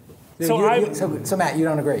 So Matt, you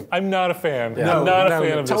don't agree? I'm not a fan. Yeah. I'm not a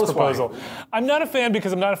fan of tell this us why. proposal. I'm not a fan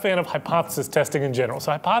because I'm not a fan of hypothesis testing in general.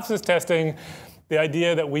 So hypothesis testing, the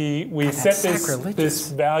idea that we set this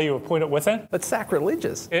value of what's that? That's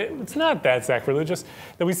sacrilegious. It's not that sacrilegious.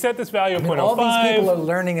 That we set this value of 0.05. All these people are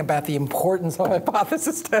learning about the importance of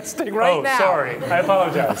hypothesis testing now. Oh, sorry. I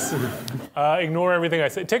apologize. Ignore everything I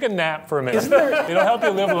said. Take a nap for a minute. It'll help you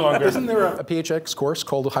live longer. Isn't there a PHX course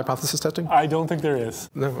called hypothesis testing? I don't think there is.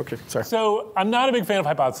 No? Okay, sorry. So I'm not a big fan of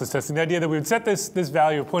hypothesis testing. The idea that we would set this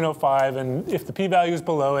value of 0.05, and if the p-value is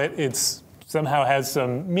below it, it's somehow has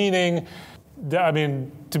some meaning. I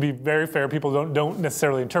mean, to be very fair, people don't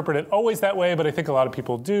necessarily interpret it always that way, but I think a lot of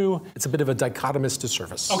people do. It's a bit of a dichotomous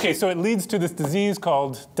disservice. Okay, so it leads to this disease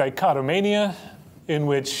called dichotomania, in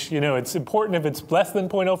which, it's important if it's less than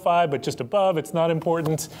 0.05, but just above, it's not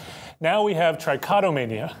important. Now we have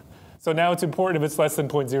trichotomania. So now it's important if it's less than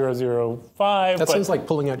 0.005. That sounds like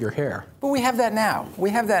pulling out your hair. But we have that now.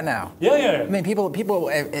 Yeah. I mean, people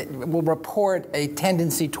will report a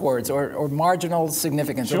tendency towards or marginal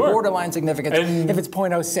significance or borderline significance if it's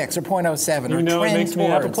 0.06 or 0.07 or trend towards. It makes me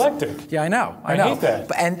apoplectic. Yeah, I know. I hate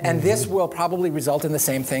that. And this will probably result in the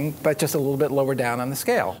same thing, but just a little bit lower down on the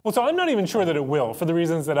scale. Well, so I'm not even sure that it will, for the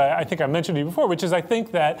reasons that I think I mentioned to you before, which is I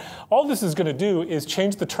think that all this is going to do is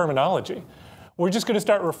change the terminology. We're just going to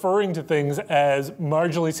start referring to things as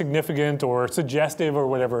marginally significant or suggestive or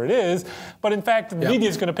whatever it is. But in fact, the media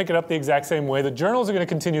is going to pick it up the exact same way. The journals are going to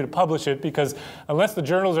continue to publish it because unless the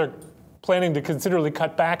journals are planning to considerably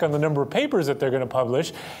cut back on the number of papers that they're going to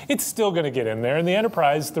publish, it's still going to get in there. And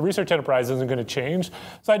the research enterprise isn't going to change.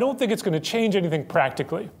 So I don't think it's going to change anything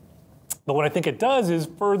practically. But what I think it does is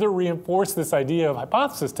further reinforce this idea of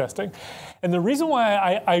hypothesis testing. And the reason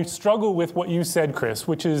why I struggle with what you said, Chris,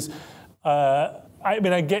 which is,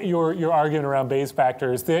 I get your argument around Bayes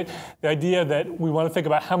factors, the idea that we want to think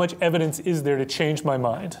about how much evidence is there to change my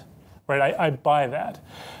mind, right? I buy that.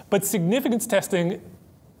 But significance testing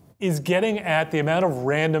is getting at the amount of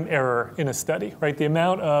random error in a study, right? The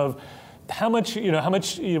amount of how much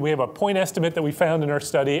we have a point estimate that we found in our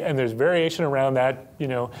study, and there's variation around that,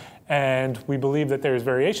 and we believe that there's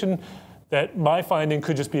variation, that my finding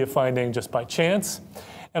could just be a finding just by chance.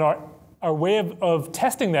 And our way of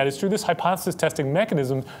testing that is through this hypothesis testing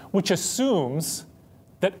mechanism, which assumes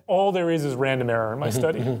that all there is random error in my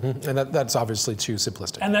study. And that's obviously too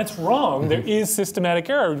simplistic. And that's wrong. There is systematic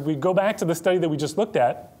error. We go back to the study that we just looked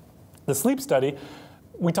at, the sleep study.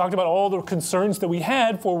 We talked about all the concerns that we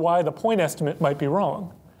had for why the point estimate might be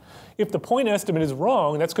wrong. If the point estimate is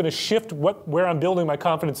wrong, that's going to shift where I'm building my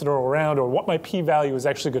confidence interval around or what my p-value is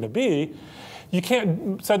actually going to be. You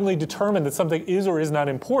can't suddenly determine that something is or is not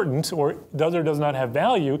important or does not have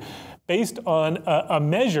value based on a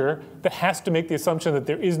measure that has to make the assumption that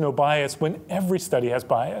there is no bias when every study has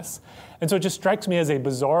bias. And so it just strikes me as a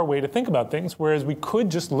bizarre way to think about things, whereas we could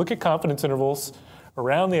just look at confidence intervals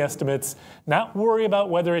around the estimates, not worry about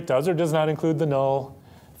whether it does or does not include the null,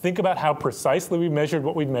 think about how precisely we measured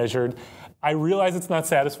what we'd measured. I realize it's not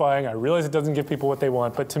satisfying. I realize it doesn't give people what they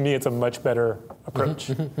want, but to me, it's a much better approach.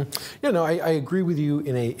 I agree with you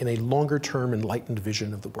in a longer-term enlightened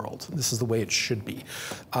vision of the world. This is the way it should be.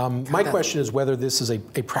 My question is whether this is a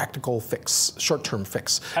practical fix, short-term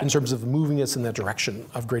fix, in terms of moving us in that direction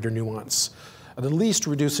of greater nuance, and at least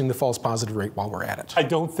reducing the false positive rate while we're at it. I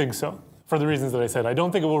don't think so. For the reasons that I said. I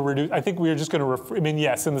don't think it will reduce. I think we are just going to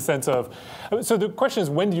yes, in the sense of, so the question is,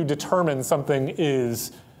 when do you determine something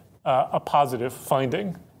is a positive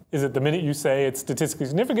finding? Is it the minute you say it's statistically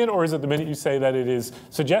significant, or is it the minute you say that it is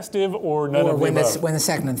suggestive, or none of the above? When the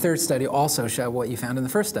second and third study also show what you found in the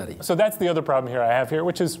first study. So that's the other problem I have here,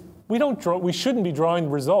 which is we shouldn't be drawing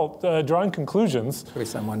conclusions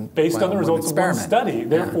based on the results of one study.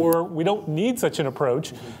 Therefore, we don't need such an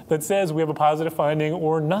approach that says we have a positive finding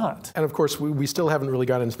or not. And of course, we still haven't really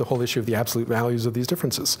gotten into the whole issue of the absolute values of these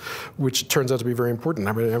differences, which turns out to be very important.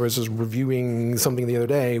 I was just reviewing something the other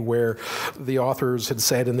day where the authors had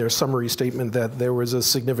said in their summary statement that there was a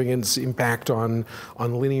significant impact on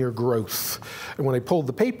linear growth. And when I pulled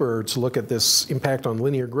the paper to look at this impact on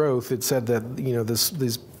linear growth, it said that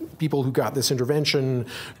these people who got this intervention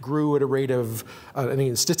grew at a rate of,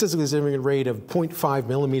 statistically significant rate of 0.5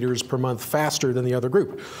 millimeters per month faster than the other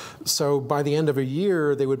group. So by the end of a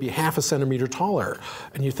year, they would be half a centimeter taller.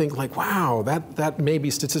 And you think like, wow, that may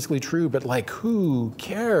be statistically true, but like, who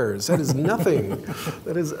cares? That is nothing.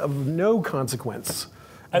 That is of no consequence.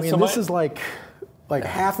 I mean, this is like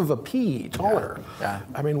half of a pea taller. Yeah.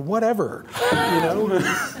 I mean, whatever.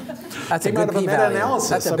 That's a good p-value. Meta-analysis.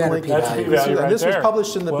 That's a better p-value. And this was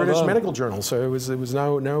published in the British Medical Journal, so it was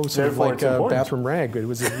no sort of like a bathroom rag. It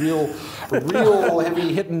was a real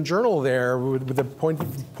heavy-hitting journal there with a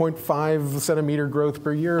 0.5 centimeter growth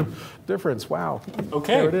per year difference. Wow.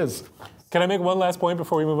 Okay. There it is. Can I make one last point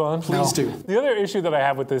before we move on? Please do. The other issue that I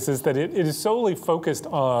have with this is that it is solely focused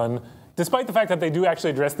on, despite the fact that they do actually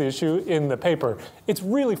address the issue in the paper, it's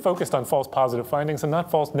really focused on false positive findings and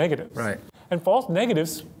not false negatives. Right. And false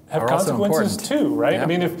negatives have Are consequences too, right? Yeah. I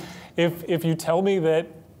mean, if you tell me that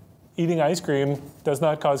eating ice cream does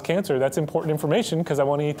not cause cancer, that's important information because I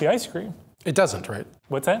want to eat the ice cream. It doesn't, right?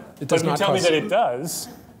 What's that? It does but if you tell me that it does,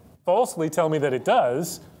 falsely tell me that it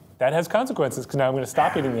does, that has consequences because now I'm going to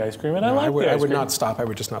stop eating the ice cream, and I like the ice cream. I would not stop. I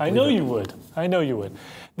would just not. I know you would. I know you would.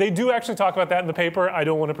 They do actually talk about that in the paper. I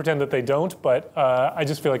don't want to pretend that they don't, but I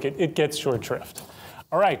just feel like it gets short shrift.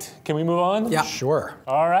 All right, can we move on? Yeah. Sure.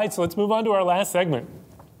 All right, so let's move on to our last segment.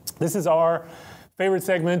 This is our favorite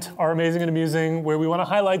segment, our Amazing and Amusing, where we want to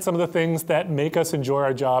highlight some of the things that make us enjoy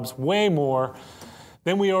our jobs way more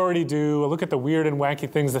than we already do. A look at the weird and wacky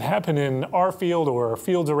things that happen in our field or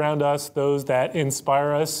fields around us, those that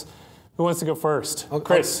inspire us. Who wants to go first?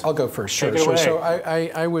 Chris. I'll go first. Sure. Take it away. So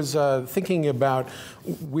I was thinking about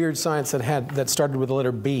weird science that started with the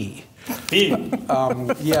letter B. B.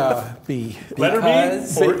 Yeah, B. Letter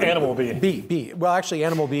B or animal B? B. Well, actually,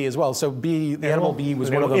 animal B as well. So B, the animal B was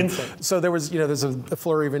one of them. Insect. So there was, there's a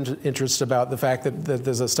flurry of interest about the fact that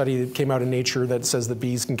there's a study that came out in Nature that says that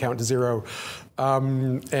bees can count to 0.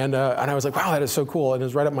 And I was like, wow, that is so cool. And it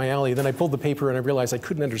was right up my alley. Then I pulled the paper and I realized I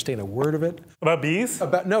couldn't understand a word of it. About bees?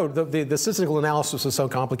 No, the statistical analysis was so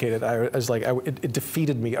complicated. I was like, it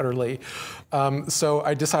defeated me utterly. So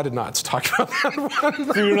I decided not to talk about that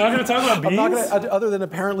one. So you're not going to talk about bees? I'm not going to, other than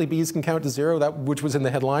apparently bees can count to 0, which was in the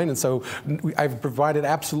headline. And so I've provided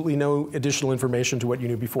absolutely no additional information to what you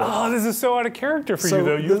knew before. Oh, this is so out of character for you,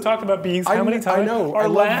 though. You've talked about bees how many times? I know. Our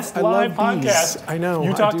last live podcast. I know.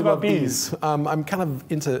 You talked about bees. I'm kind of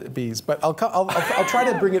into bees, but I'll try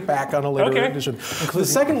to bring it back on a later edition. The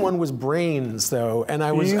second one was brains, though, and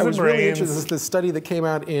I was really interested in this study that came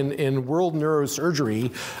out in World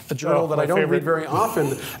Neurosurgery, a journal that I don't read very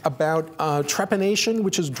often, about trepanation,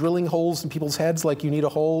 which is drilling holes in people's heads, like you need a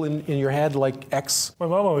hole in your head, like X. My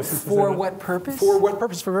mom always used to say For that. what purpose? For what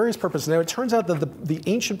purpose? For various purposes. Now, it turns out that the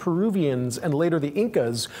ancient Peruvians and later the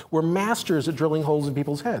Incas were masters at drilling holes in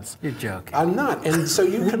people's heads. You're joking. I'm not. And so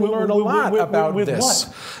you can learn a lot about with this.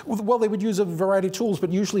 What? Well, they would use a variety of tools,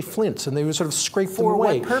 but usually flints, and they would sort of scrape them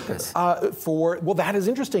away. For what purpose? Well, that is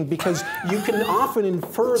interesting because you can often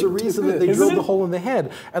infer the reason that they drilled the hole in the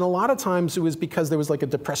head. And a lot of times it was because there was like a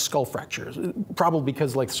depressed skull fracture, probably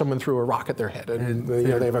because like someone threw a rock at their head, and they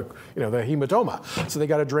have the hematoma, so they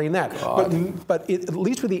got to drain that. But at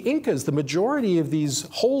least with the Incas, the majority of these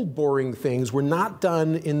hole boring things were not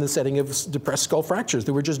done in the setting of depressed skull fractures.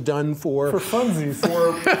 They were just done for funsies,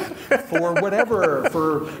 for whatever,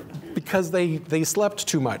 because they slept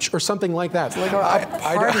too much or something like that. Like a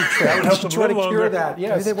party trick. To try to cure that.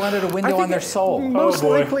 Yes. Maybe they wanted a window on their soul. Most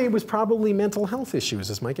likely, it was probably mental health issues.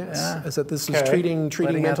 Is my guess. Yeah. is that this is treating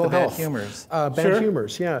mental health. Bad humors. Bad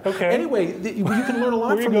humors. Yeah. Okay. Anyway, you can learn a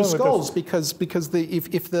lot from the skulls because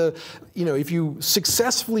if you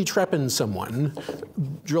successfully trepan someone,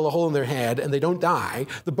 drill a hole in their head, and they don't die,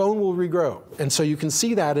 the bone will regrow, and so you can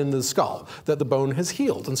see that in the skull that the bone has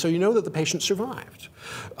healed, and so you know that the patient survived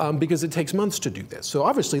because it takes months to do this. So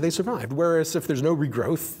obviously they survived. Whereas if there's no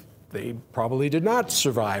regrowth, they probably did not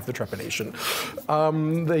survive the trepanation.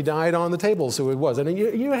 They died on the table, so it was. And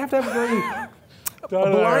you have to have a very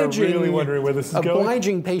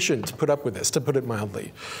obliging patient to put up with this, to put it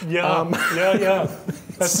mildly. Yeah.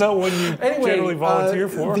 That's not one you generally volunteer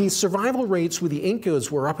for. The survival rates with the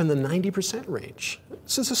Incas were up in the 90% range.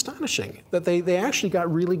 This is astonishing that they actually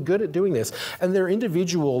got really good at doing this. And there are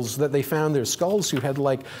individuals that they found their skulls who had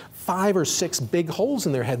like 5 or 6 big holes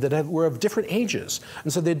in their head that were of different ages.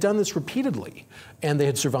 And so they'd done this repeatedly, and they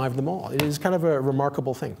had survived them all. It is kind of a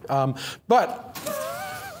remarkable thing. But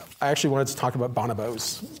I actually wanted to talk about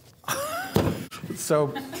bonobos.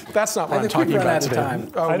 So that's not what I'm talking about today.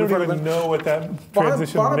 I don't even know what that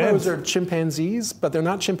transition meant. Bonobos are chimpanzees, but they're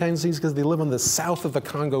not chimpanzees because they live on the south of the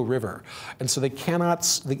Congo River. And so they cannot,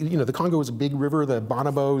 the Congo is a big river. The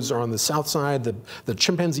bonobos are on the south side. The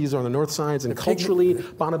chimpanzees are on the north sides. And culturally,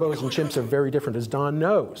 bonobos and chimps are very different, as Don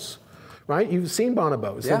knows. Right? You've seen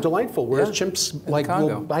bonobos. They're delightful, whereas chimps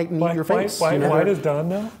will bite and eat your face. Why does Don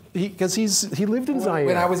know? Because he lived in Zaire.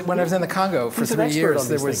 When I was in the Congo for 3 years,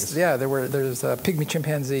 there's a pygmy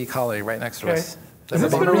chimpanzee colony right next to us. Is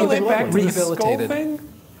this going to relate back to the skull thing?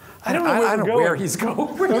 I don't know where he's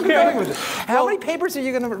going. Where are you going with it? How many papers are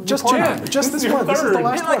you going to report? Just this one. This is the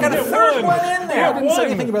last one. I got a third one in there. I didn't say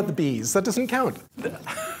anything about the bees. That doesn't count.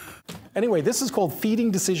 Anyway, this is called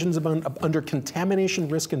Feeding Decisions Under Contamination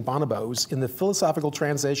Risk in Bonobos in the Philosophical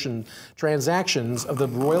Transactions of the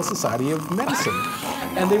Royal Society of Medicine.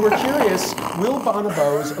 And they were curious, will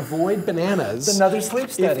bonobos avoid bananas another sleep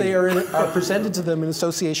study. if they are presented to them in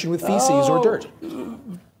association with feces or dirt?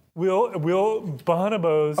 Will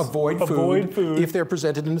bonobos avoid food if they're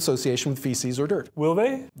presented in association with feces or dirt? Will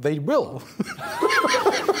they? They will.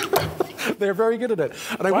 They're very good at it.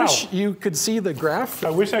 And I wish you could see the graph. I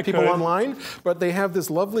wish I people could. online, but they have this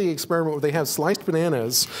lovely experiment where they have sliced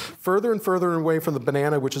bananas further and further away from the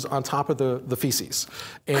banana, which is on top of the feces.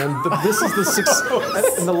 And this is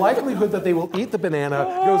and the likelihood that they will eat the banana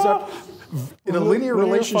goes up in a linear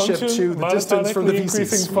relationship to the distance from the feces.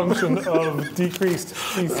 Increasing function of decreased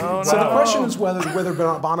feces. So the question is whether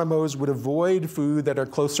bonobos would avoid food that are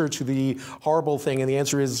closer to the horrible thing, and the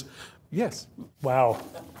answer is yes. Wow.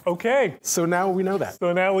 Okay. So now we know that.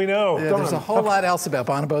 So now we know. Yeah, there's a whole lot else about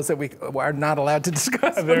bonobos that we are not allowed to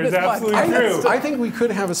discuss. There's absolutely true. I think we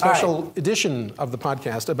could have a special edition of the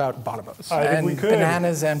podcast about bonobos. I think we could.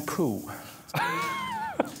 Bananas and poo.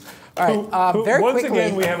 All right, poo. very Once quickly.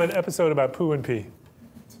 again, we have an episode about poo and pee.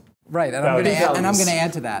 Right, and I'm going to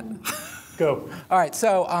add to that. Go. All right,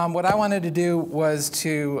 so what I wanted to do was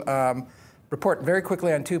to report very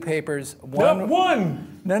quickly on two papers. One.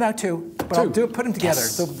 No, two. But I'll put them together.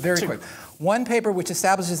 So very quick. One paper which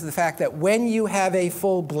establishes the fact that when you have a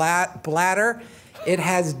full bladder, it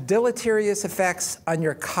has deleterious effects on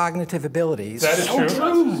your cognitive abilities. That is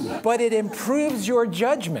true. But it improves your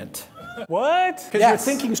judgment. What? Because you're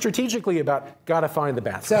thinking strategically about gotta find the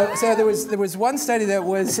bathroom. So there was one study that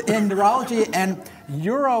was in neurology and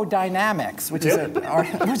urodynamics, which is a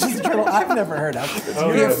journal I've never heard of.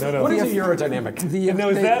 Oh, no. What is a urodynamic?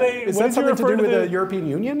 Is that something to do with the European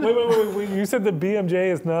Union? Wait. You said the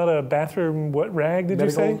BMJ is not a bathroom, what rag did you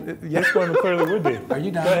say? Yes. This one clearly would be. Are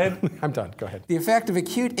you done? Go ahead. I'm done. Go ahead. The effect of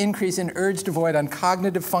acute increase in urge to void on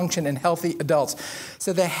cognitive function in healthy adults.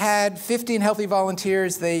 So they had 15 healthy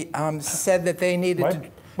volunteers. They said that they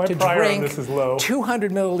needed to drink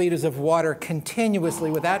 200 milliliters of water continuously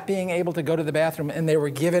without being able to go to the bathroom, and they were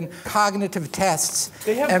given cognitive tests.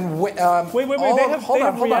 They have, and wait, they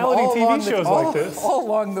have reality TV shows like this. All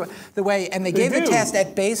along the way, and they gave the test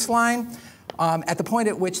at baseline, at the point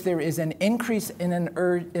at which there is an increase in an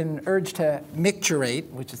urge to micturate,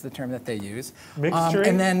 which is the term that they use. Micturate?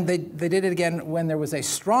 And then they did it again when there was a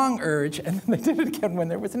strong urge, and then they did it again when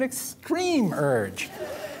there was an extreme urge.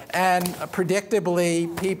 And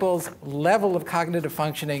predictably, people's level of cognitive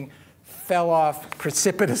functioning fell off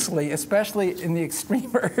precipitously, especially in the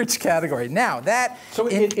extreme urge category. Now that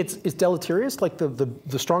it's deleterious. Like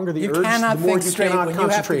the stronger the urge, the cannot more think you straight cannot when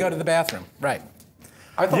concentrate. you have to go to the bathroom. Right.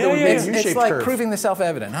 I thought there would be a U-shaped It's like curve. proving the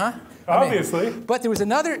self-evident, huh? Obviously. But there was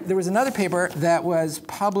another paper that was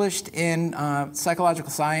published in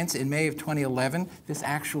Psychological Science in May of 2011. This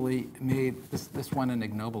actually made this won an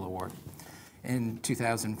Ig Nobel Award in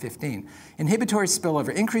 2015. Inhibitory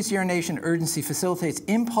spillover. Increased urination urgency facilitates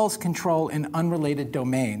impulse control in unrelated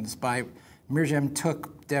domains by Mirjam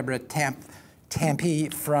Tuk Deborah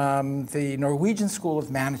Tampi from the Norwegian School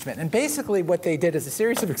of Management. And basically what they did is a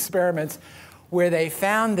series of experiments where they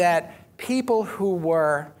found that people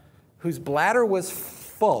whose bladder was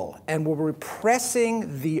full and were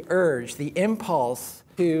repressing the urge, the impulse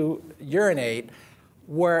to urinate,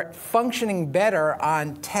 were functioning better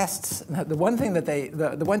on tests. The one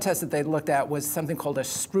test that they looked at was something called a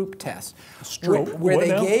Stroop test, where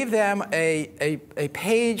they gave them a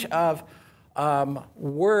page of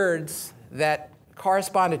words that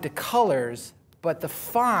corresponded to colors, but the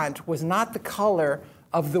font was not the color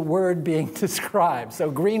of the word being described.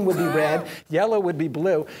 So green would be red, yellow would be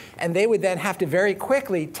blue, and they would then have to very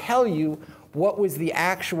quickly tell you what was the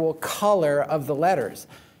actual color of the letters.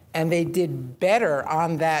 And they did better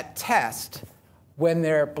on that test when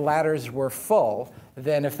their bladders were full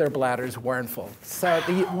than if their bladders weren't full. So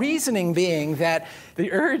the reasoning being that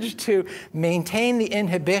the urge to maintain the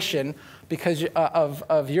inhibition because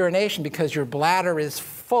of urination because your bladder is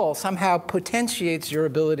full somehow potentiates your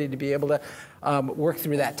ability to be able to work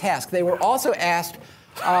through that task. They were also asked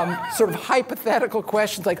sort of hypothetical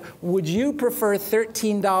questions like, would you prefer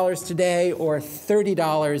 $13 today or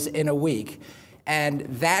 $30 in a week? And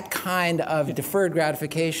that kind of deferred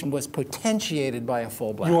gratification was potentiated by a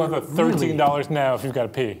full bladder. You want the $13 now if you've got to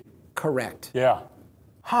pee? Correct. Yeah.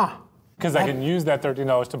 Huh. Because I can use that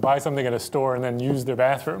 $13 to buy something at a store and then use their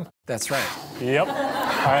bathroom. That's right. Yep.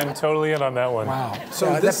 I'm totally in on that one. Wow.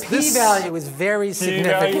 So the p-value is very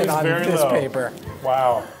significant on this paper.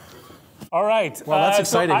 Wow. All right. Well, that's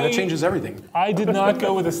exciting. That changes everything. I did not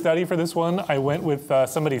go with a study for this one. I went with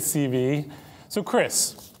somebody's CV. So,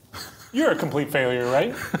 Chris, you're a complete failure,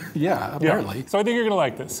 right? Yeah, apparently. Yeah. So I think you're going to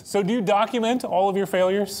like this. So do you document all of your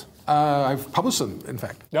failures? I've published them, in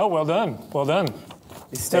fact. No, well done. Well done.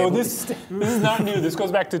 So this is not new. This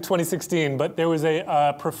goes back to 2016, but there was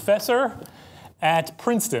a professor at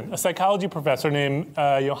Princeton, a psychology professor named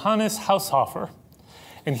Johannes Haushofer.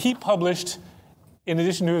 And he published, in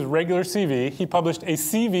addition to his regular CV, he published a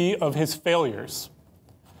CV of his failures.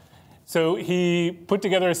 So he put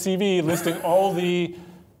together a CV listing all the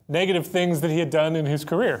negative things that he had done in his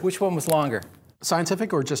career. Which one was longer?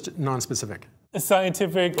 Scientific or just non-specific?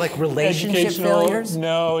 Scientific, like relationship educational failures?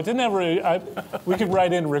 No, it didn't have. We could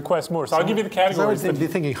write in and request more. So I'll give you the categories. I would be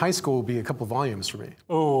thinking high school would be a couple volumes for me.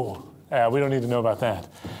 Oh, we don't need to know about that.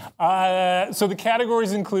 So the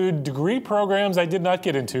categories include degree programs I did not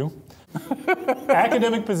get into,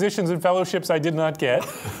 academic positions and fellowships I did not get,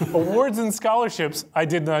 awards and scholarships I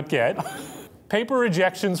did not get, paper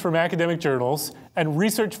rejections from academic journals, and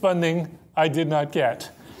research funding I did not get.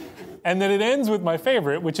 And then it ends with my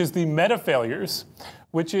favorite, which is the meta failures,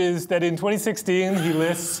 which is that in 2016 he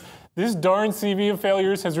lists, this darn CV of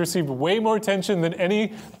failures has received way more attention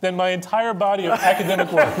than my entire body of academic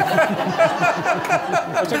work. Which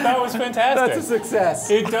I thought was fantastic. That's a success.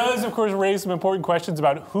 It does, of course, raise some important questions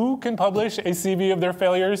about who can publish a CV of their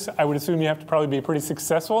failures. I would assume you have to probably be pretty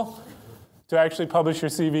successful to actually publish your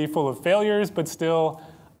CV full of failures, but still,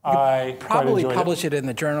 I probably publish it in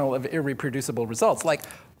the Journal of Irreproducible Results, like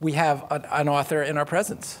we have an author in our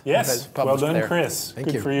presence. Yes, well done, there. Chris. Thank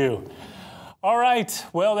Good you. for you. All right,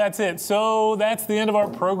 well, that's it. So that's the end of our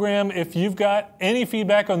program. If you've got any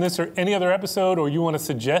feedback on this or any other episode, or you want to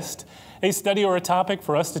suggest a study or a topic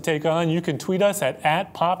for us to take on, you can tweet us at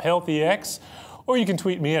 @PopHealthEX, or you can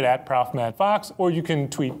tweet me at @ProfMattFox, or you can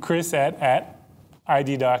tweet Chris at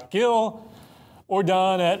id.gill, or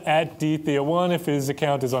Don at dthea1 if his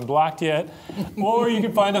account is unblocked yet. Or you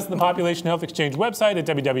can find us on the Population Health Exchange website at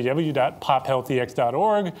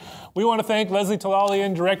www.pophealthex.org. We want to thank Leslie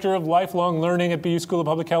Talalian, Director of Lifelong Learning at BU School of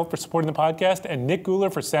Public Health, for supporting the podcast, and Nick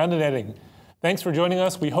Guler for sound and editing. Thanks for joining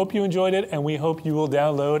us. We hope you enjoyed it, and we hope you will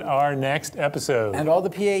download our next episode. And all the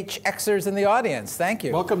PHXers in the audience, thank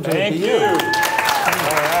you. Welcome to Thank the BU. you.